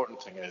the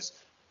important thing is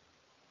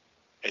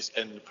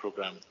in the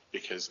programme,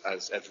 because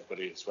as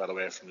everybody is well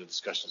aware from the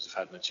discussions we've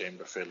had in the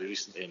Chamber fairly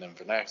recently in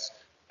Inverness,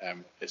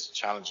 it's a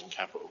challenging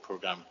capital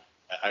programme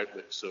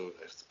outlook. So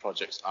if the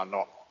projects are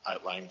not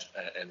outlined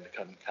in the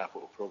current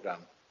capital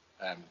programme,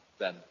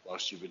 then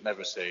whilst you would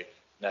never say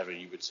never,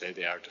 you would say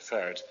they are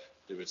deferred,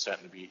 they would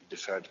certainly be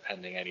deferred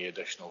pending any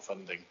additional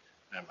funding,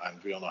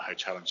 and we all know how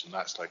challenging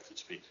that's likely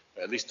to be.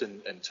 But at least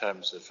in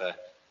terms of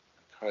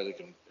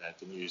Highland,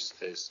 the news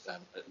is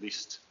at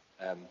least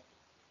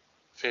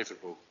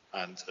favourable.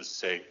 And as I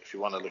say, if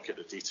you want to look at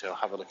the detail,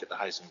 have a look at the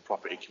Housing and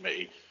Property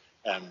Committee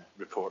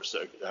reports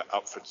that are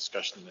up for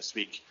discussion this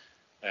week,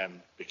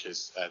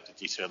 because the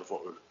detail of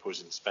what we're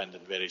proposing to spend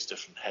in various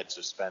different heads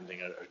of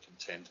spending are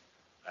contained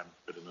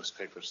within those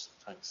papers.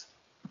 Thanks.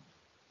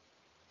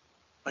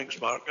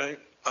 Thanks, Mark.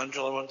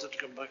 Angela wanted to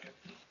come back.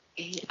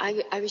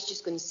 I was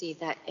just going to say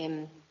that,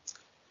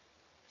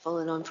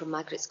 following on from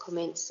Margaret's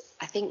comments,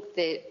 I think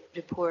the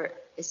report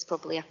is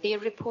probably a fair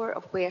report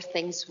of where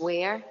things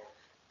were,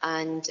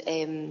 and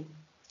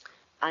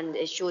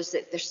it shows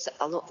that there's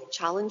a lot of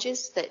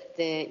challenges that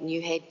the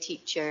new head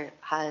teacher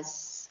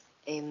has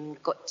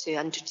got to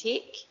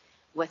undertake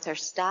with her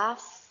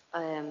staff,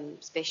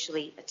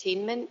 especially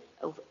attainment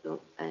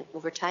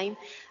over time.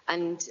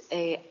 And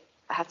I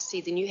have to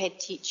say the new head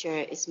teacher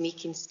is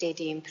making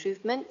steady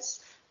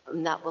improvements,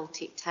 and that will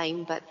take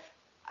time, but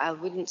I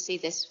wouldn't say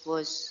this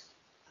was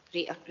a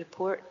great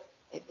report.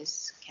 It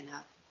was kind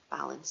of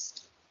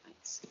balanced.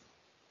 Thanks.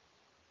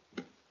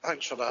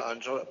 Thanks for that,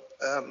 Angela.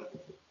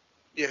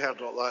 You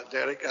heard all that,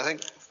 Derek. I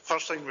think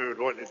first thing we would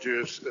want to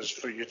do is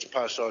for you to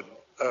pass on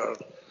our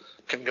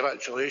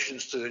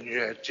congratulations to the new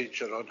head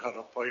teacher on her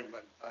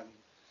appointment,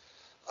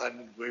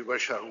 and we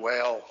wish her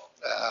well.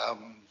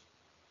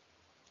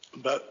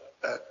 But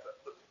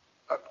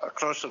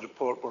across the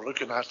report, we're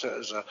looking at it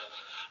as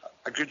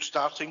a good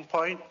starting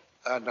point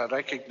and a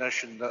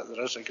recognition that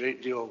there is a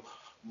great deal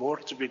more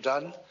to be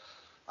done.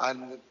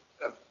 And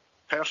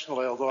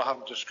personally, although I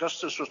haven't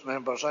discussed this with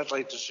members, I'd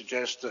like to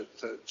suggest that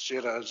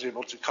Sarah is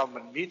able to come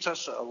and meet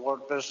us at a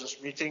Ward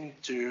business meeting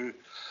to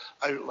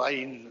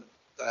outline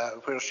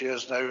where she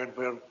is now and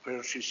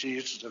where she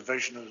sees the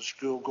vision of the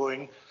school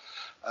going.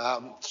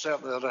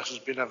 Certainly there has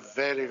been a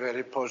very,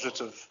 very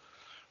positive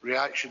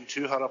reaction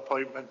to her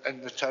appointment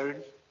in the town.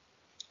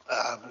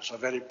 It's a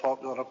very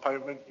popular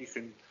appointment. You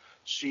can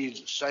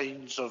see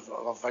signs of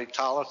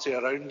vitality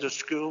around the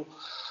school,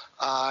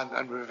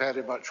 and we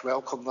very much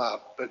welcome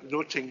that. But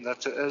noting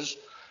that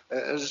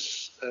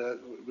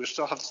we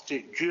still have to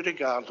take due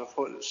regard of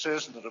what it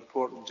says in the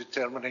report in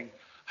determining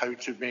how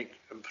to make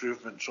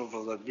improvements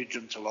over the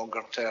medium to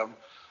longer term,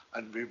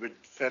 and we would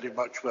very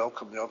much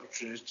welcome the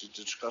opportunity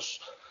to discuss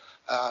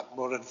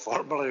more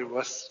informally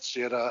with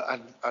Sarah,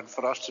 and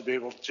for us to be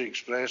able to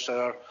express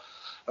our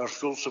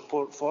full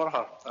support for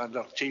her and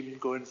our team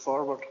going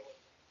forward.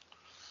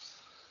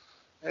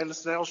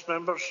 Anything else,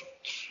 members?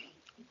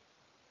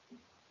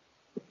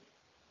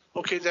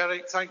 Okay,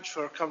 Derek, thanks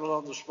for coming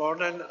on this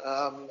morning,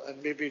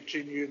 and maybe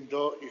between you and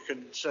Dot you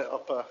can set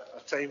up a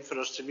time for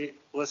us to meet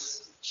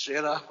with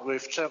Sarah.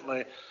 We've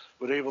certainly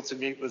were able to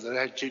meet with the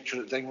head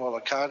teacher at Dingwall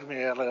Academy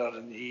earlier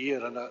in the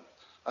year, and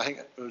I think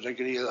we would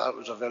agree that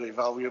was a very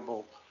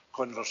valuable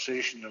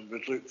conversation, and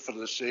we'd look for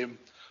the same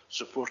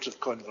supportive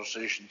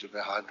conversation to be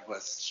had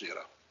with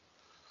Sarah.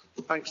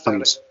 Thanks,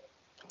 Derek.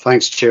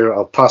 Thanks, Chair.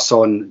 I'll pass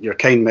on your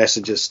kind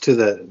messages to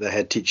the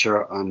head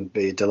teacher and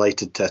be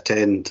delighted to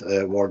attend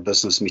a ward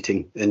business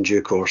meeting in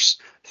due course.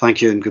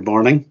 Thank you and good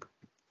morning.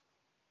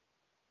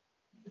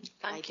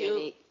 Thank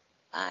you.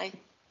 Aye.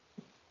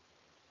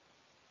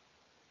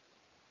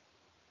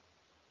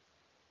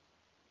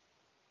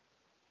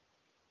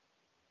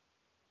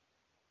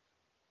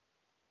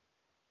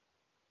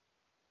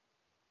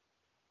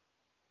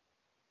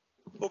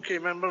 Okay,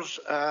 members,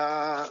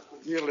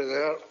 nearly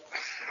there.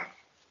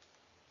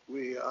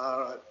 We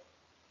are at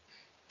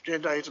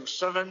agenda item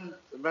 7,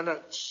 the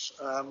minutes.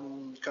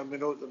 Can we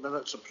note the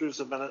minutes, approve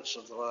the minutes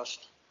of the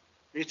last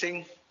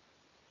meeting?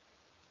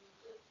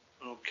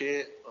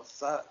 Okay, with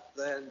that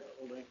then,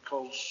 only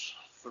calls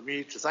for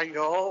me to thank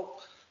you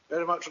all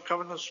very much for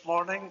coming this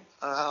morning.